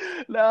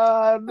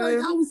 Nah, man.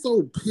 Like, I was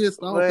so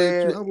pissed off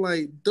at you. I'm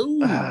like,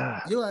 dude,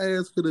 your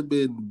ass could have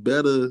been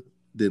better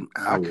than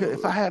I was.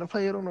 If I had to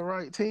play it on the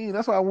right team.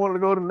 That's why I wanted to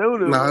go to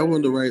Newton. Nah, I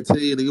wasn't the right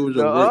team. It was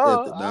your work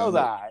ethic, dog. I was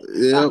all right.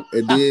 Yep,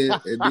 and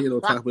then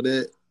on top of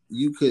that,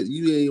 you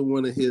ain't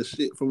want to hear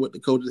shit from what the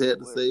coaches had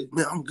to say.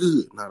 Man, I'm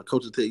good. Now the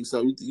coaches tell you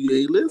something, you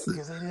ain't listen.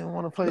 Because they didn't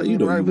want to play in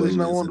the right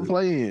position I wanted to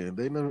play in.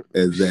 They never.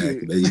 Exactly.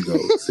 Shit. There you go.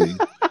 See,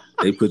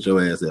 they put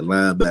your ass at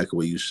linebacker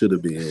where you should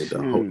have been.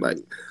 The whole, like,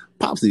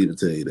 Pops even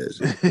tell you that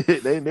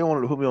shit. they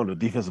wanted to put me on the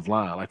defensive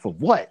line. Like, for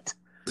what?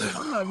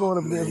 I'm not going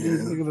up against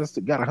these niggas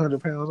that got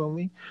 100 pounds on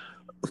me.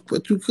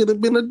 But you could have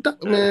been a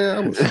duck,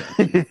 man.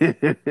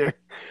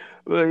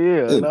 Well,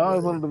 yeah, and I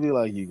always wanted to be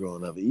like you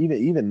growing up.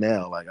 Even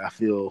now, like, I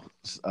feel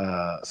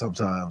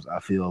sometimes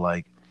I feel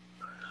like,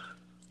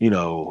 you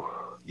know,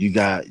 you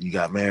got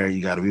married,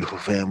 you got a beautiful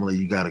family,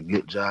 you got a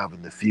good job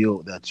in the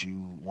field that you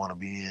want to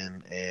be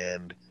in,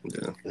 and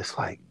it's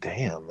like,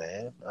 damn,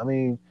 man. I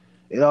mean,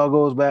 it all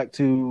goes back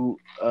to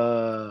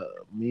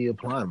me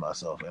applying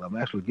myself, and I'm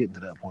actually getting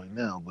to that point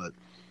now. But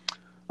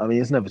I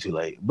mean, it's never too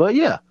late. But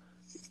yeah,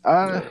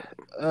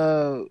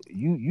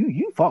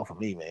 you fought for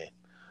me, man.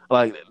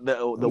 Like the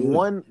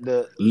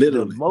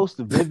most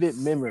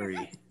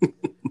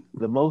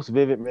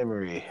vivid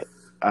memory,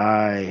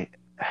 I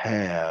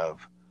have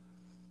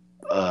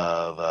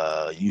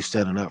of you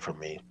standing up for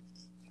me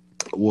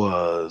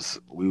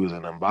was we was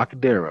in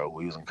Embarcadero.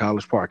 We was in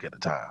College Park at the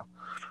time.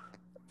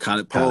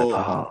 College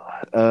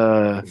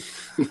Park.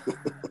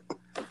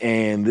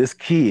 And this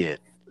kid,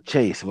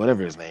 Chase,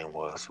 whatever his name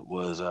was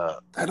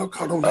I don't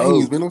call no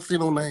names, man. Don't say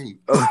no names.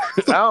 I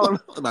don't know.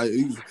 Like,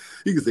 you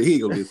can say he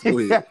ain't gonna miss. Go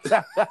ahead.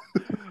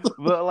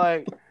 But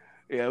like,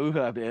 yeah, we're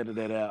gonna have to edit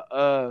that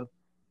out.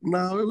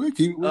 No, we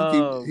keep. He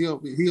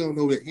don't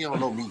know that. He don't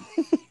know me.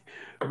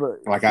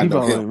 But like, I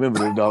don't remember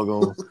this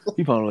doggone.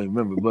 He probably don't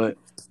remember, but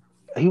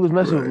he was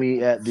messing with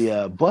me at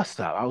the bus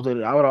stop. I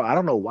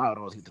don't know why I would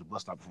always get to the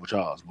bus stop before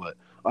Charles, but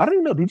I don't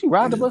even know. Did you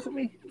ride the bus with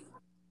me?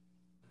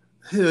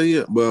 Hell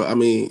yeah. Well, I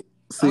mean,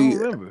 see,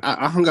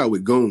 I hung out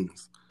with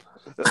goons.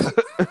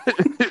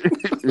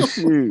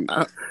 Shoot.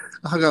 I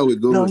hung out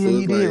with goons. No, yeah,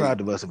 you did ride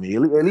the bus with me.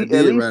 At least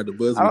ride the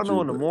bus. I don't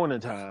know in the morning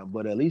time,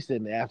 but at least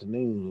in the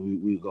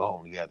afternoon we would go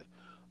home together.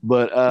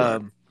 But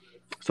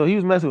so he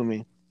was messing with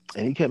me,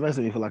 and he kept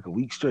messing with me for like a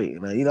week straight.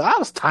 And I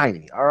was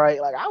tiny, all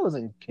right, like I was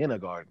in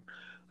kindergarten,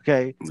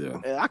 okay,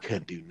 and I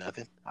couldn't do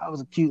nothing. I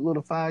was a cute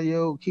little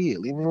 5-year-old kid.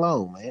 Leave me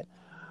alone, man.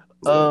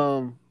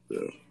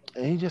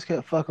 And he just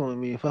kept fucking with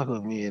me,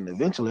 and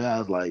eventually I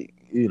was like,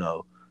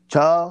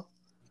 Charles,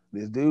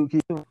 this dude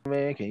keeps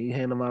man, can you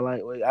handle my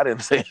lightweight? I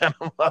didn't say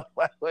handle my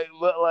lightweight,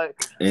 but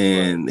like.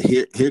 And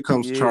here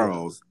comes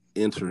Charles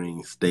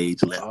entering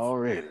stage left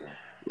already.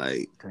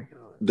 Like,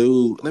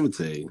 dude, let me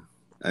tell you,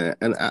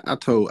 and I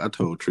told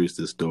Trish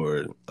this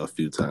story a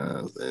few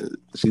times, and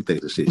she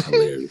thinks the shit's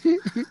hilarious.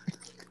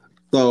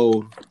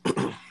 So,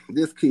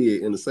 this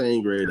kid in the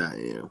same grade I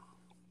am,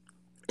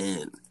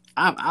 and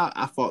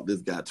I fought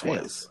this guy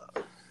twice.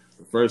 Damn.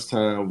 The first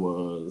time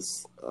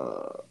was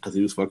because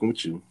he was fucking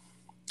with you.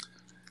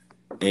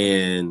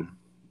 And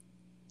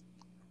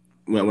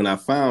when I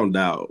found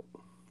out,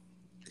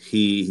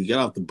 he got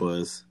off the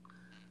bus.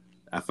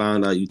 I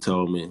found out you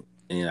told me,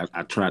 and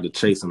I tried to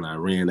chase him. And I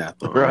ran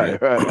after him.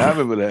 Right. I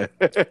remember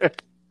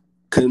that.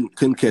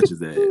 couldn't catch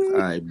his ass.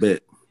 I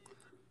bet.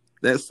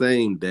 That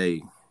same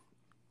day,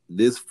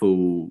 this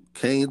fool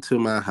came to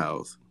my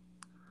house.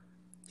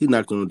 He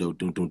knocked on the door.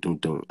 Doom, doom, doom,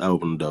 doom. I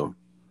opened the door.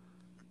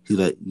 He's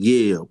like,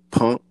 "Yeah,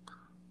 punk."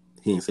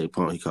 He didn't say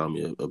punk. He called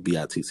me a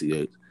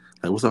bitch.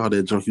 Like, what's all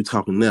that junk you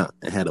talking now?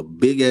 And had a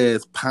big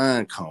ass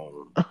pine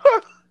cone.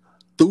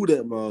 Threw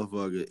that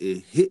motherfucker.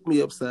 It hit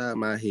me upside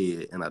my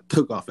head, and I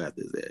took off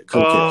after his ass.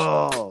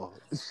 Oh.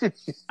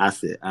 I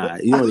said, all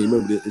right. You don't even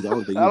remember this. I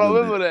don't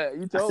remember that.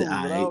 You told me, but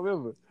I don't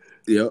remember.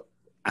 Yep.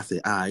 I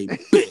said, all right,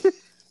 bet.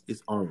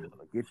 It's on.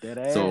 Get that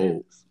ass.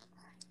 So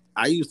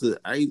I used to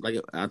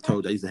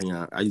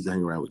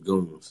hang around with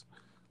goons.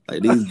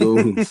 Like, these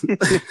goons.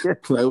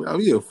 Like, I'm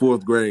in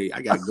 4th grade.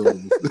 I got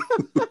goons.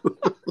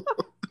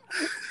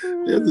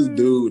 There's this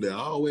dude that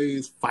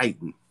always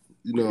fighting.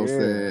 You know what I'm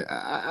saying?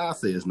 I'll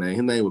say his name.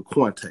 His name was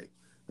Quante.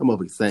 That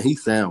motherfucker saying he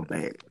sound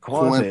bad.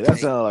 Quante. That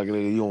sound like a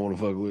nigga you don't want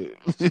to fuck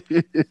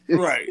with.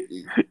 Right.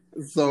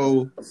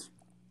 So,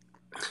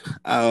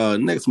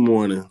 next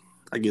morning,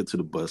 I get to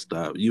the bus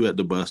stop. You at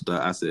the bus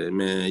stop. I said,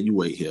 man, you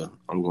wait here.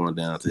 I'm going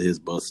down to his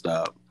bus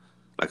stop,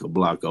 like a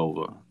block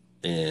over,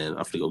 and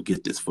I'm finna go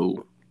get this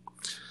fool.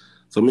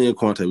 So me and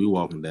Quante, we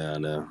walking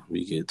down there.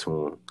 We get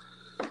to him.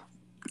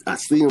 I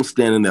see him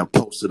standing there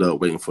posted up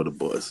waiting for the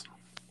bus.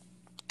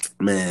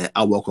 Man,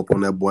 I woke up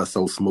on that boy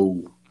so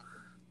smooth.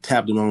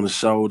 Tapped him on the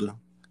shoulder.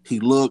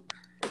 He looked,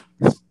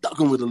 stuck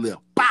him with a lip.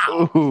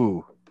 Bow!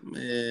 Ooh.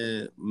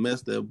 Man,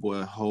 messed that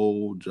boy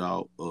whole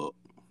jaw up.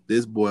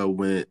 This boy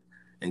went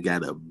and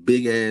got a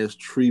big-ass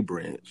tree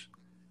branch,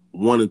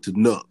 wanted to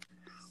nut.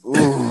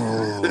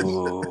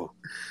 Ooh.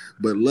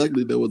 But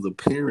luckily there was a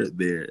parent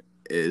there.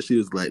 And she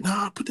was like,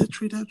 "Nah, put that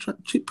tree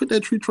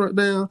trunk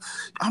down.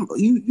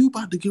 You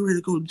about to get ready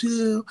to go to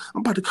jail.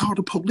 I'm about to call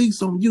the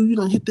police on you. You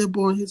done hit that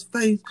boy in his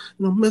face.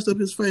 You know, messed up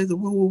his face.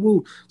 And whoa, whoa,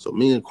 whoa." So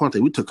me and Quante,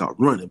 we took out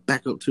running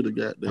back up to the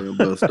goddamn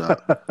bus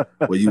stop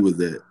where you was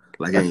at.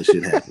 Like ain't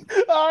shit happened.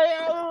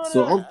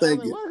 So I'm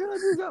thinking,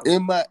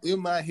 in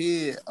my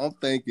head, I'm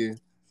thinking,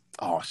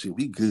 oh shit,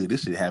 we good.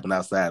 This shit happened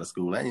outside of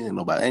school. Ain't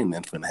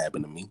nothing finna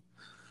happen to me.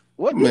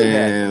 What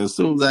man? As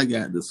soon as I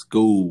got to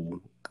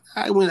school.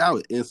 I went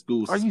out in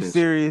school. Are you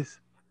serious?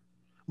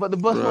 But the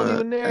bus wasn't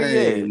even there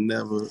yet.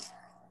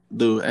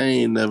 I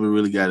ain't never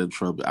really got in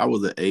trouble. I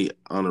was an 8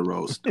 honor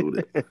roll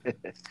student.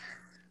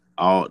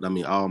 all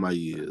my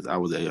years, I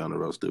was an 8 honor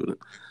roll student.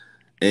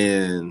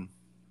 And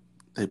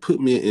they put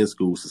me in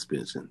school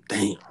suspension.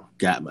 Damn,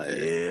 got my ass.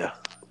 Yeah.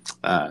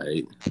 All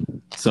right.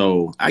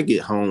 So I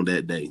get home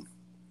that day.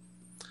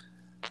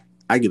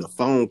 I get a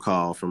phone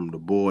call from the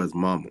boy's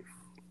mama.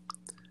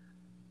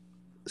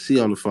 She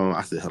on the phone.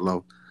 I said,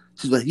 "Hello."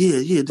 She's like,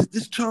 yeah,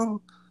 this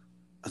Charles?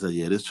 I said,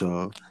 yeah, this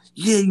Charles.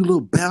 Yeah, you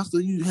little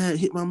bastard. You had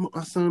hit my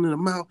son in the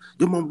mouth.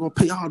 Your mom gonna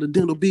pay all the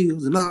dental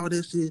bills and all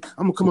that shit.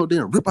 I'm gonna come up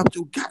there and rip out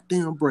your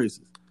goddamn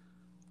braces.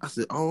 I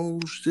said, oh,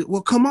 shit.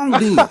 Well, come on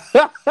then.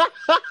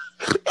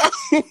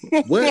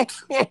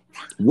 What?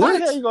 Why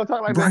the hell you gonna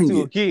talk like that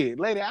to a kid?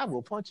 Lady, I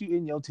will punch you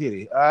in your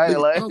titty. All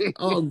right,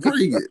 I'll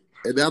bring it.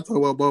 And I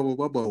told my mama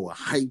was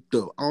hyped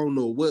up. I don't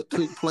know what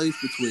took place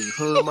between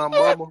her and my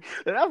mama.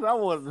 That's what I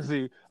wanted to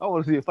see. I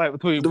want to see a fight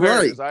between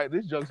parents. All right,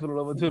 this junk's finna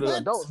over to the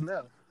adults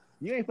now.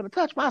 You ain't finna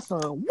touch my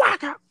son.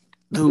 Whack out.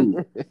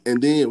 Dude. And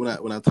then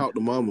when I talked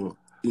to mama,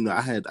 you know,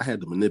 I had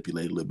to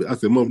manipulate a little bit. I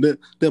said, "Mom,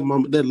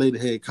 that lady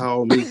had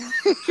called me,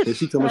 and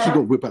she told me she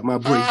gonna whip out my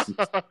braces."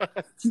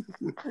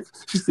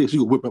 She said she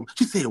gonna whip out.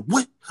 She said,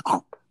 "What?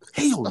 Oh,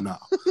 hell no,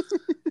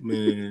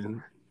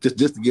 man!"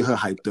 Just to get her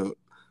hyped up.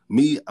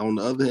 Me, on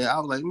the other hand, I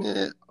was like,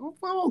 "Man, I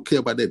don't care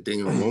about that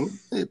damn woman.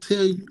 I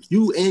tell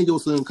you and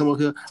your son come up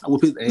here, I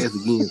whip his ass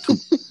again too."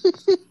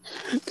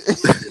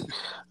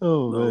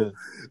 Man.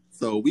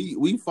 So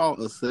we fought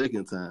a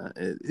second time,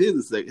 and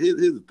here's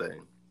the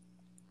thing.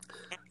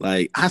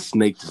 Like, I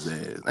snaked his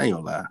ass. I ain't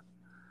gonna lie.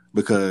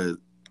 Because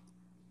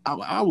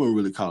I wouldn't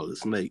really call it a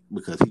snake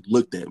because he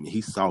looked at me. He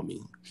saw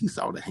me. He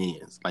saw the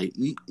hands. Like,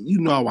 you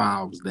know why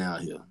I was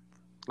down here.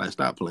 Like,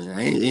 stop playing.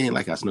 It ain't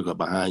like I snuck up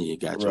behind you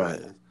and got your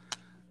ass.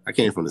 I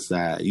came from the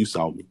side. You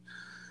saw me.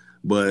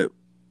 But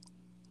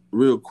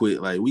real quick,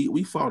 like,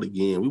 we fought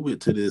again. We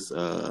went to this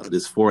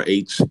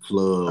 4-H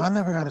club. I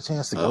never got a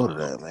chance to go to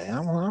that,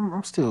 man.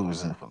 I'm still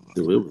resentful.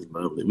 Dude, it was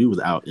lovely. We was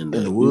out in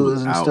the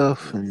woods and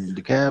stuff, and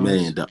the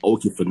cabins. Man, the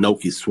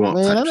Okefenokee swamp.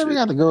 Man, I never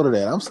got to go to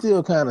that. I'm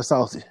still kind of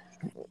salty.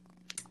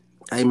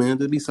 Hey, man,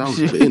 to be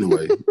salty. But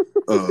anyway,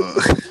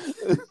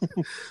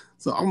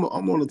 so I'm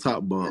on the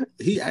top bunk.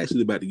 He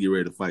actually about to get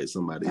ready to fight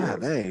somebody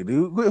else. Dang,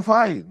 dude, quit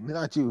fighting.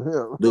 Not you,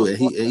 him.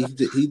 Dude, and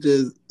he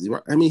just.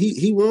 I mean,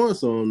 he won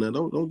some. Now,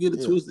 don't get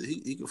it twisted.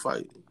 He can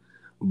fight,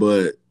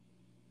 but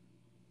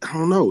I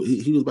don't know.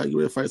 He was about to get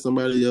ready to fight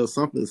somebody else.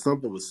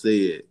 Something was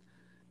said,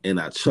 and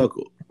I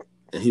chuckled.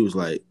 And he was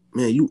like,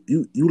 "Man,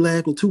 you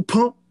laughing too,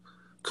 pump?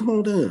 Come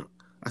on down."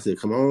 I said,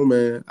 "Come on,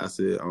 man." I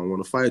said, "I don't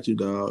want to fight you,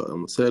 dog.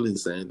 I'm gonna tell you the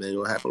same thing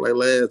gonna happen like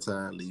last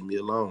time. Leave me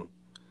alone."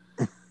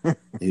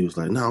 He was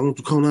like, "No, I want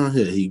you to come down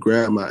here." He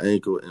grabbed my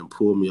ankle and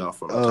pulled me off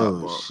from the top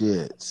bunk. Oh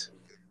shit!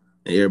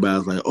 And everybody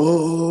was like,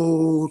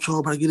 "Oh, Charles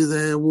about to get his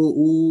ass whooped."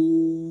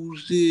 Ooh,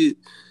 shit.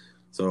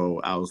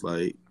 So I was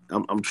like,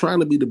 I'm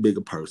trying to be the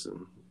bigger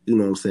person. You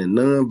know what I'm saying?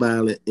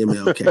 Non-violent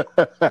MLK.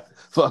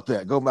 Fuck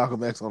that. Go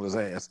Malcolm X on his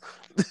ass.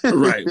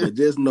 Right. But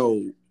just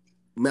know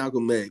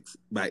Malcolm X,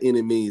 by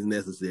any means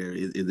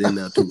necessary, is in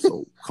there too.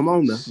 So come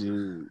on now.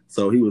 Shoot.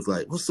 So he was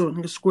like, "What's up,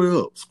 nigga?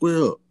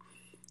 Square up.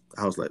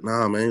 I was like,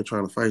 "Nah, man, I ain't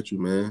trying to fight you,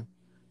 man."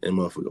 And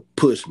motherfucker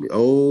pushed me.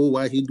 Oh,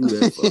 why he do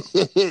that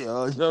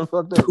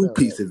for? 2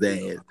 pieces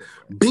ass.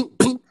 Bink,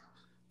 bink.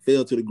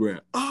 Fell to the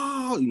ground.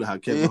 Oh, you know how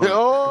Kevin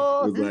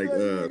Hart was like,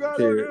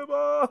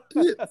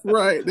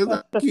 right. That's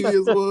how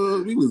kids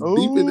was. We was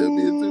beeping that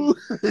bitch too.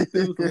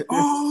 They was like,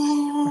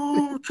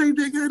 "Oh, Trey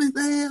J got his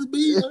ass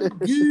beat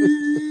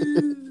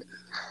again."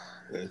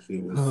 That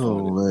shit was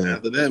funny. Man.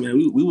 After that, man,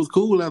 we was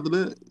cool after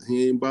that.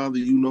 He ain't bother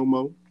you no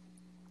more.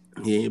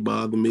 He ain't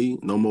bother me.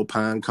 No more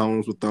pine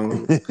cones were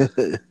thrown.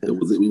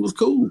 We was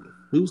cool.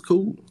 We was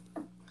cool.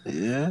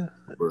 Yeah.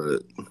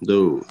 But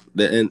dude,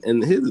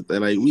 and here's the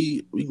thing, like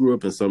we grew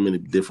up in so many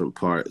different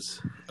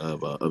parts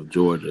of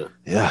Georgia.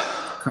 Yeah.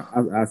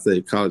 I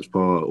say College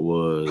Park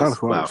was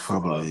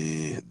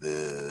probably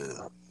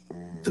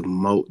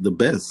the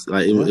best.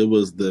 Like it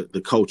was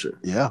the culture.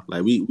 Yeah.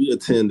 Like we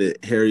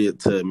attended Harriet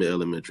Tubman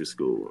Elementary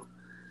School.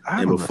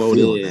 I remember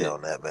field day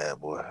on that bad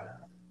boy.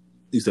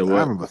 You said what? I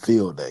remember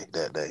field day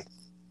that day.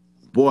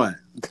 Boy,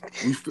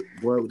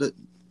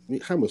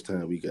 how much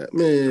time we got?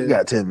 Man, we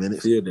got 10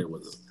 minutes. Field day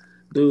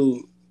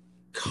dude.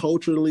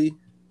 Culturally,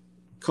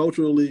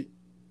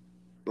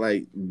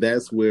 like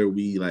that's where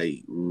we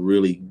like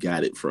really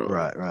got it from.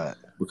 Right.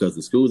 Because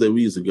the schools that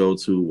we used to go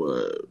to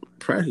were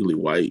practically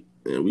white,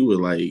 and we were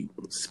like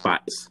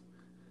spots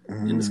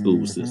in the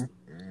school system,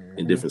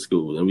 in different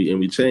schools, and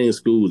we changed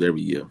schools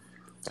every year.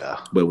 Yeah.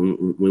 But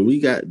when we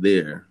got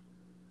there,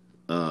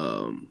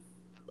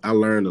 I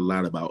learned a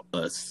lot about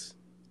us,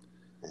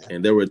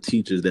 and there were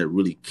teachers that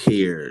really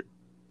cared,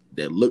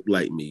 that looked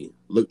like me,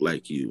 looked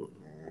like you,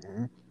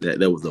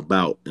 that was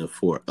about and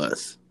for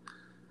us,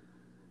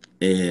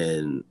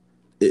 and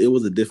it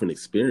was a different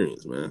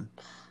experience, man.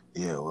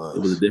 Yeah, it was. It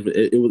was a different.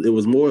 It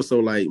was more so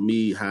like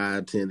me. How I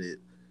attended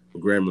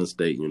Grambling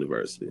State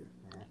University.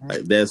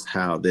 Like that's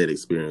how that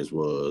experience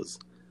was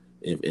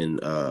in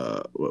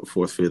 4th,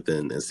 5th,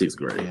 and 6th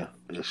grade. Yeah,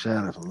 it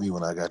shined for me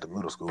when I got to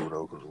middle school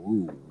though, because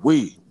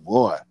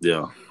boy.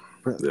 Yeah.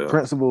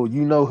 Principal,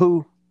 you know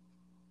who?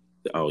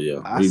 Oh yeah,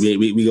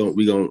 we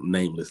gonna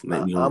name this.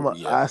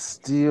 I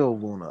still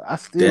wanna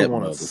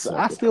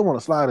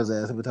slide his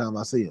ass every time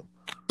I see him.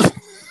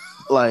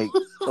 Like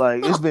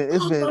it's been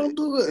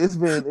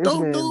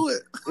Don't do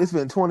it. It's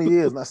been 20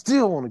 years and I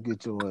still want to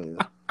get your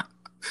ass.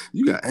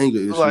 You got anger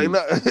issues. Like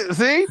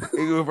see,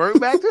 it revert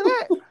back to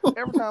that.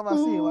 Every time I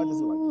see him, I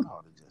just like,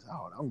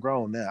 I'm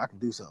grown now. I can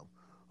do something.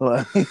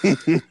 Like, I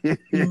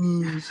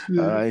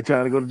ain't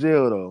trying to go to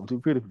jail though. I'm too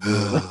pretty for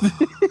jail.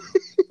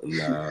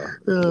 Nah.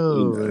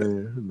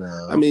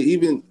 No. I mean,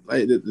 even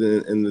like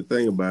and the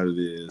thing about it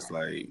is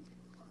like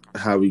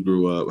how we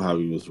grew up, how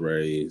we was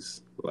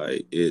raised.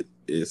 Like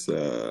it's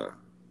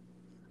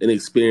an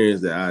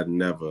experience that I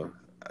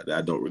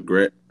don't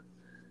regret.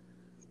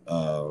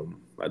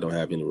 I don't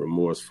have any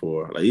remorse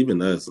for. Like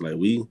even us, like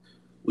we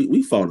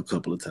fought a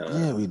couple of times.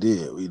 Yeah, we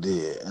did,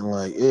 and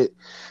like it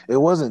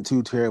wasn't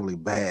too terribly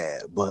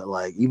bad, but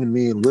like even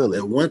me and Willie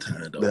at one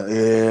time though.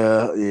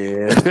 Yeah.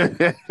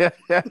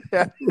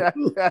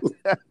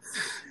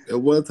 At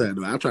one time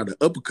though, I tried to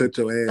uppercut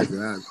your ass,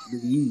 and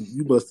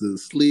you must have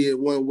slid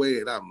one way,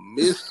 and I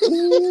missed.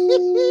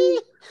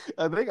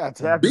 I think I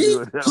tapped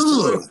you. Trying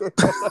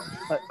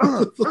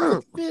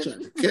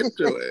to catch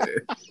your ass.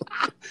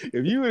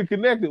 If you would have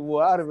connected,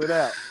 boy, I'd have been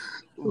out.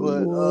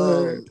 But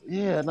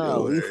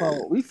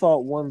we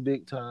fought one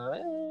big time.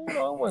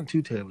 It wasn't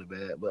too terribly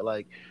bad, but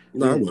like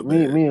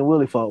me and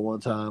Willie fought one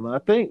time. I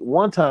think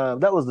one time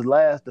that was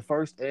the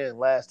first and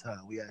last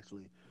time we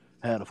actually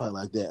had a fight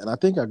like that. And I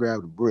think I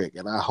grabbed a brick,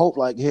 and I hope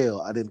like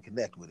hell I didn't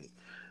connect with it.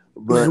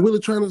 But man, Willie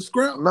trying to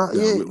scrap?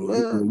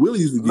 When Willie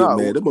used to get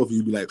mad, that motherfucker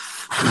used to be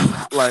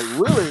like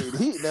Willie.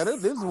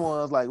 This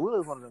one's like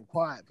Willie's one of them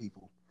quiet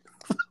people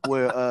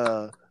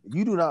where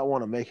you do not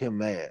want to make him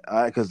mad,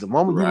 all right? Because the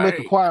moment you make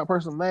a quiet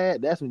person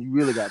mad, that's when you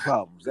really got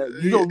problems.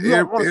 You don't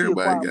want to see a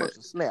quiet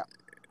person snap.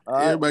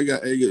 Right? Everybody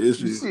got anger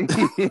issues.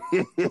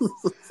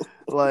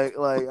 like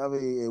I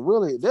mean,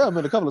 Willie, there have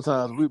been a couple of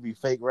times we'd be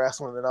fake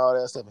wrestling and all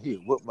that stuff, and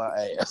he'd whoop my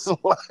ass,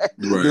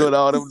 doing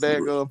all them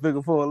daggone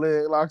figure four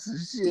leg locks and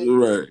shit.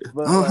 Right.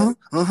 But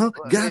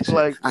gotcha.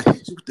 Like I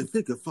hit you with the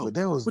figure four.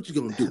 But what you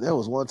gonna do? There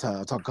was one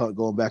time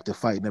going back to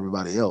fighting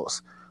everybody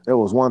else. There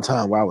was one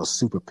time where I was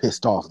super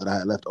pissed off that I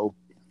had left OP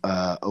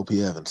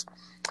Evans.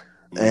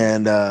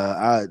 And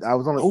I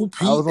was only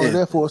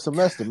there for a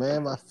semester,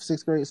 man, my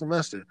 6th grade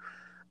semester.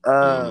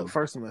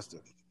 First semester.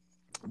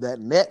 That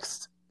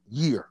next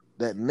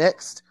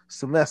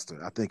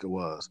semester, I think it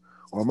was,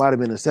 or it might have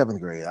been in 7th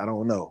grade. I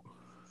don't know.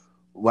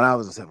 When I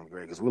was in 7th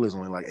grade, because Willie's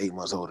only like 8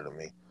 months older than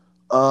me.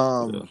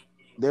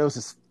 There was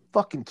this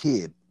fucking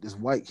kid, this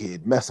white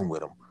kid, messing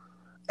with him,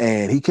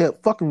 and he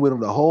kept fucking with him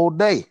the whole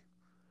day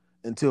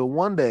until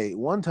one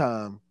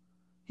time,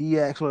 he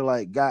actually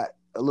like got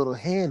a little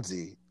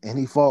handsy, and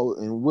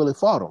Willie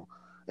fought him.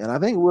 And I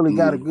think Willie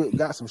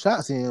got some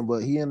shots in,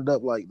 but he ended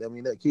up like, I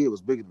mean, that kid was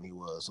bigger than he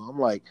was. So I'm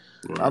like,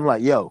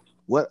 yo,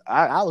 what?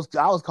 I was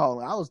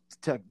telling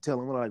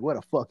him like, where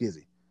the fuck is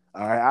he?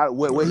 All right,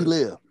 where he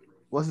live?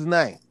 What's his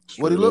name?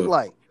 What he look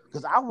like?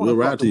 Because I want to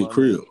ride to your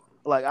crib.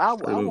 Like I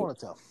wanted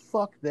to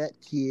fuck that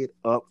kid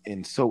up,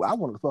 and so I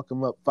wanted to fuck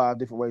him up 5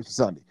 different ways for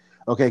Sunday.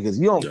 Okay, because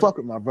you don't fuck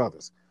with my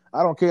brothers.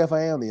 I don't care if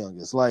I am the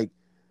youngest. Like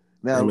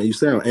now, I mean, you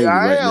sound angry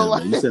right now,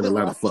 man. You said a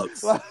lot of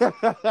fucks.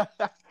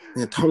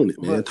 Man, tone it,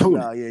 man. Tone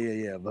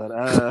it. Yeah. But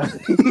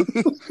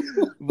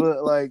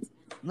but like,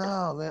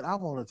 no, man, I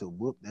wanted to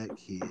whoop that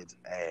kid's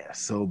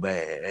ass so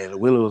bad. And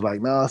Willie was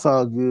like, no, it's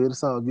all good.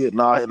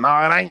 No, it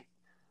ain't.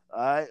 All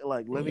right,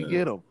 like, let me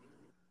get him.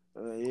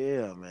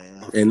 Yeah,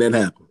 man. And that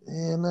happened.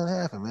 Yeah, nothing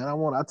happened, man.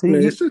 I tell you,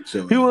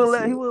 he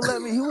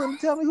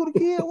wouldn't tell me who the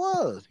kid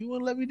was. He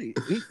wouldn't let me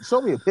show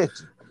me a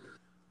picture.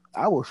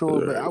 I will show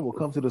him. I will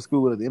come to the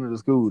school at the end of the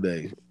school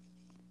day.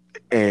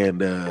 And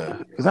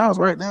because I was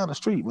right down the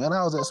street, man,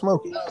 I was at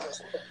Smokey,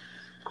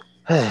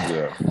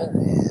 Yeah,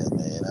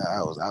 man.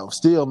 I was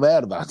still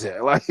mad about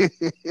that. Like,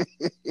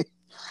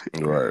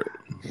 right.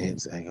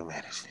 Hence anger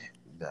management.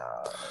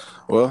 Nah.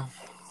 Well,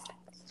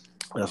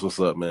 that's what's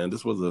up, man.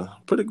 This was a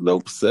pretty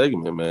dope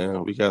segment,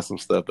 man. We got some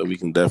stuff that we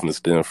can definitely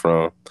stem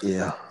from.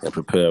 Yeah. And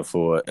prepare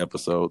for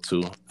episode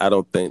 2. I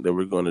don't think that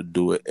we're going to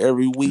do it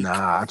every week.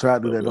 Nah, I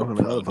tried to do that on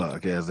the other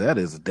podcast. That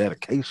is a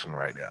dedication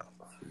right now.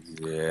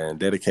 Yeah, and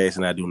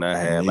dedication I do not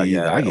have. I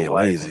get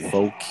lazy.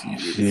 4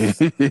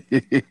 kids.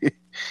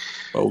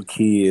 4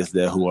 kids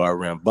who are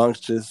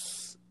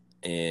rambunctious,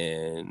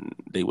 and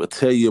they will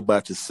tell you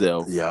about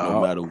yourself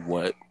no matter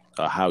what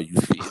or how you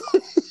feel.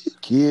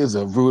 Kids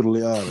are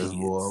brutally honest,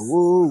 boy.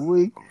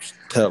 Woo-wee. I'm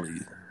telling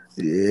you.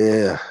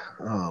 Yeah.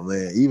 Oh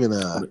man. Even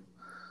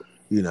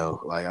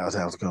like I was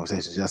having some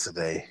conversations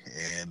yesterday,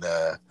 and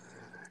a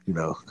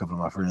couple of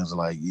my friends are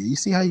like, "You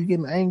see how you're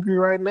getting angry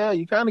right now?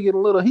 You kind of getting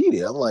a little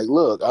heated." I'm like,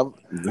 "Look,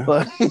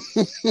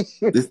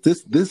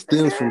 this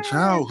stems from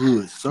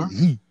childhood, sir.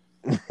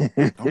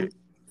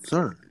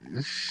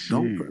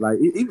 Don't like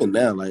even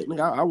now. Like,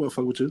 I would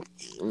fuck with you.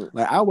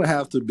 Like, I would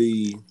have to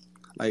be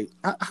like,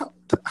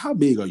 how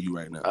big are you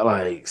right now?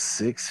 Like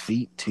 6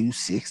 feet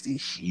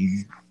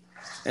 260.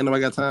 Ain't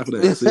nobody got time for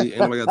that. See, ain't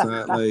nobody got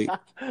time.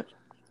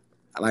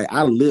 Like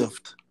I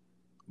lift,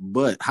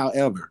 but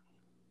however,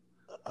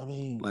 I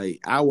mean, like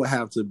I would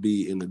have to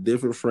be in a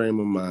different frame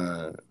of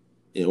mind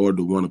in order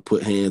to want to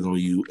put hands on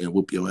you and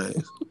whoop your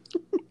ass.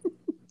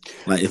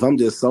 Like if I'm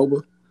just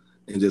sober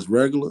and just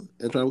regular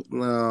and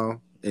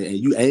and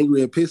you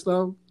angry and pissed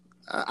off,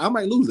 I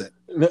might lose that.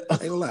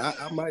 Ain't gonna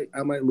lie,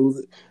 I might lose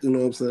it. You know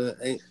what I'm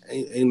saying?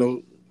 Ain't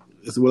no,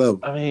 it's whatever.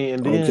 I mean,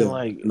 and then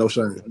like no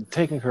shame.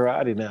 Taking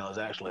karate now has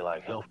actually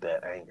like helped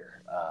that anger.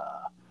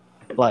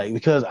 Like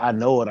because I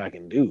know what I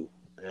can do,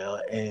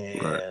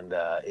 and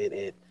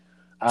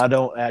I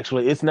don't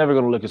actually. It's never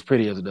going to look as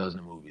pretty as it does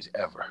in the movies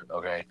ever.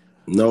 Okay.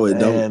 No, it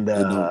don't. And it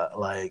don't.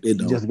 like it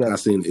don't. You just got, I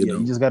seen it.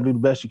 You just got to do the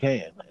best you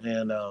can.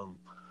 And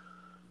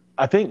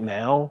I think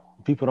now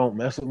people don't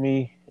mess with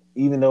me,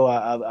 even though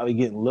I be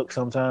getting looks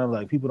sometimes.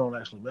 Like people don't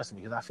actually mess with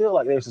me because I feel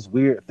like there's this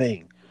weird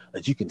thing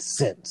that you can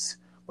sense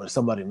when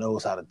somebody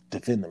knows how to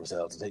defend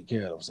themselves and take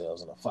care of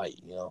themselves in a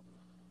fight.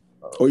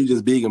 Or you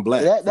just big and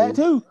black. That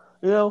too.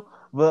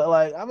 But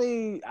like, I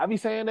mean, I be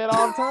saying that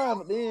all the time,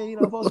 but then,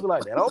 folks be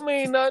like, that don't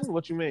mean nothing.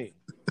 What you mean?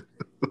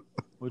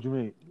 What you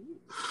mean?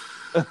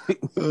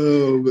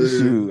 Oh, man.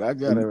 Shoot, I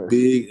got it.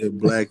 Big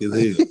and black as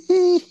hell.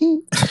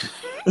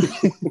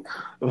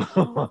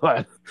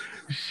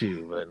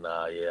 Shoot, but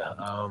nah, yeah.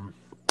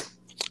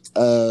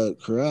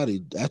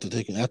 Karate,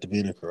 after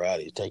being in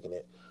karate, taking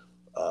it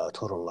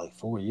total of like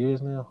 4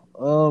 years now.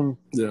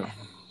 Yeah.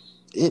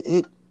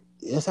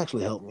 It's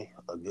actually helped me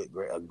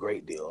a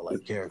great deal,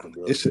 like character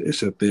building.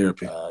 It's a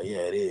therapy. Yeah,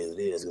 it is. It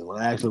is. Because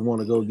when I actually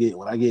want to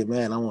when I get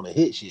mad, I want to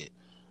hit shit.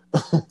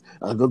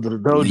 I'll go to the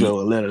dojo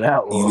and let it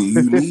out.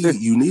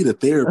 You need a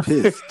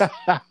therapist.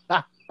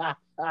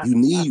 You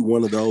need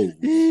one of those.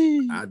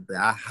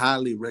 I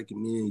highly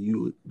recommend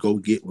you go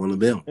get one of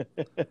them.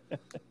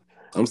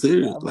 I'm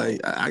serious.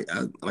 Like I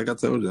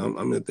told you,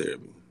 I'm in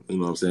therapy. You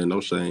know what I'm saying? No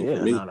shame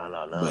for me.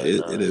 No. But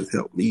it has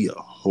helped me a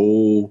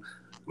whole.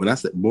 When I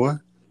said boy,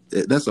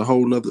 that's a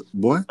whole nother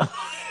boy.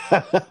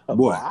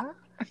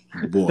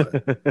 boy,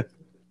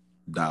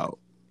 dog.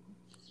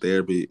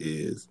 Therapy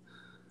is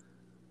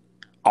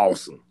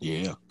awesome.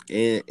 Yeah.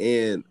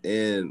 And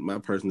my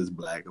person is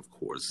black, of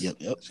course.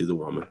 Yep. She's a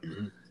woman.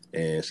 Mm-hmm.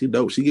 And she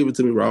dope. She give it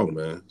to me raw,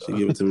 man. She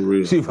give it to me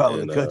real. She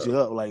probably cut you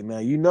up like,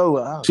 man,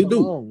 she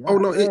do.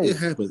 It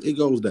happens. It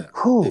goes down.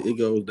 It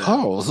goes down.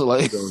 Pause.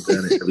 Like it goes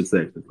down in every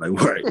section. Like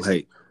right.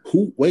 Like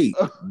who? Wait.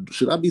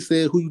 Should I be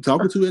saying who you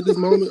talking to at this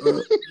moment?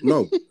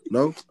 No.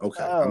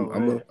 Okay.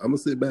 I'm gonna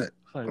sit back.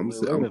 Like,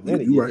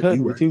 you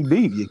right. Too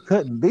deep. You're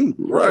cutting deep.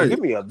 Right. Give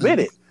me a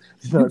minute.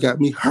 You got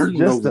me hurting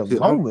just a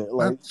moment.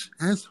 Like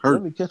that's hurt.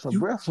 Let me catch my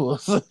breath for a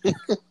second.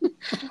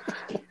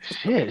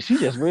 Shit, she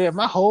just read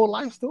my whole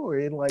life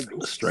story and like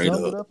straight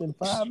up in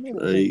 5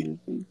 minutes. Straight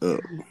up.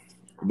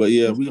 But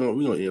yeah, we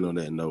gonna end on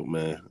that note,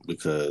 man,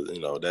 because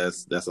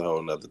that's a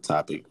whole nother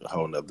topic, a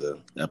whole nother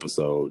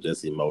episode,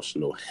 just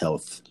emotional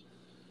health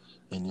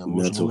and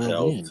mental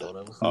health,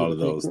 all of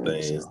those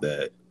things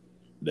that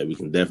we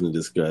can definitely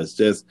discuss.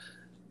 Just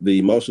the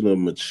emotional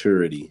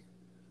maturity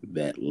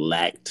that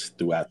lacked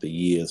throughout the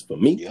years for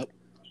me. Yep.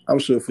 I'm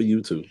sure for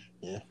you too.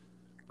 Yeah.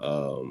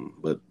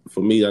 But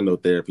for me, I know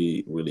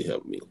therapy really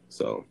helped me.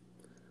 So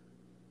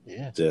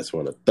yeah, just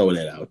want to throw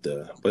that out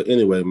there. But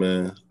anyway,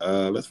 man,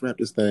 let's wrap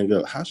this thing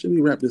up. How should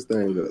we wrap this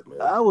thing up,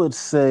 man? I would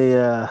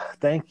say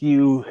thank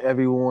you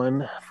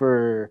everyone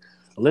for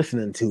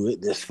listening to it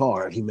this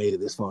far. If you made it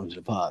this far into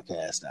the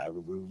podcast,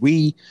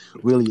 we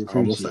really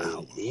appreciate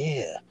it.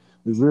 Yeah.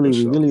 We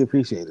really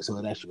appreciate it. So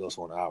it actually goes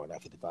for an hour and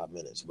not 55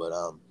 minutes. But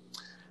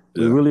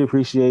we really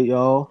appreciate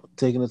y'all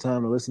taking the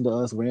time to listen to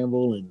us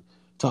ramble and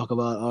talk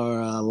about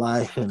our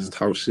life and just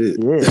talk shit.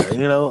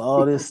 Yeah,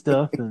 all this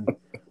stuff. And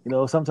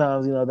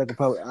sometimes that could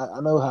probably I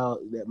know how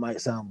that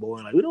might sound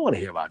boring. Like we don't want to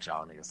hear about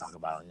y'all niggas talk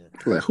about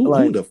it. Like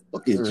who the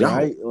fuck is y'all?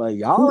 Right? Like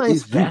y'all ain't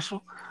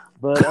special.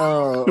 But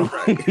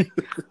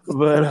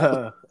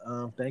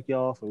thank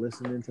y'all for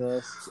listening to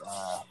us.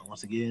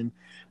 Once again,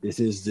 this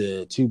is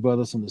the Two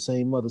Brothers from the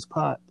Same Mother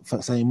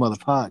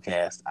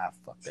podcast. I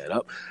fucked that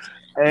up.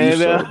 And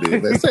you sure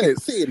did. Man.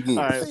 Say it again.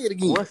 Right, say it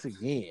again. Once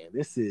again,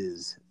 this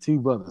is Two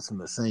Brothers from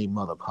the Same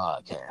Mother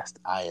podcast.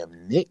 I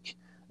am Nick.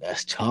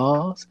 That's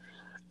Charles.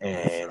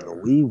 And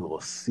we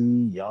will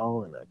see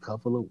y'all in a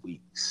couple of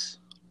weeks.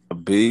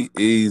 Be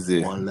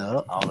easy. One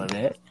love, all of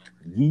that.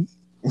 Yeet.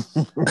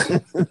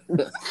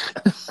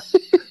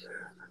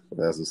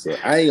 That's what's up.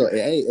 I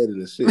ain't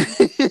editing shit.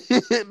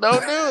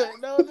 Don't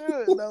do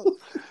it. No.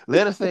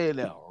 Let us say it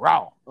now.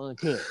 Raw.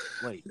 Uncut.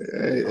 Wait.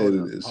 I ain't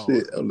editing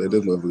shit. I'll let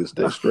them motherfuckers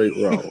stay straight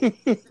raw.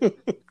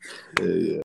 Yeah.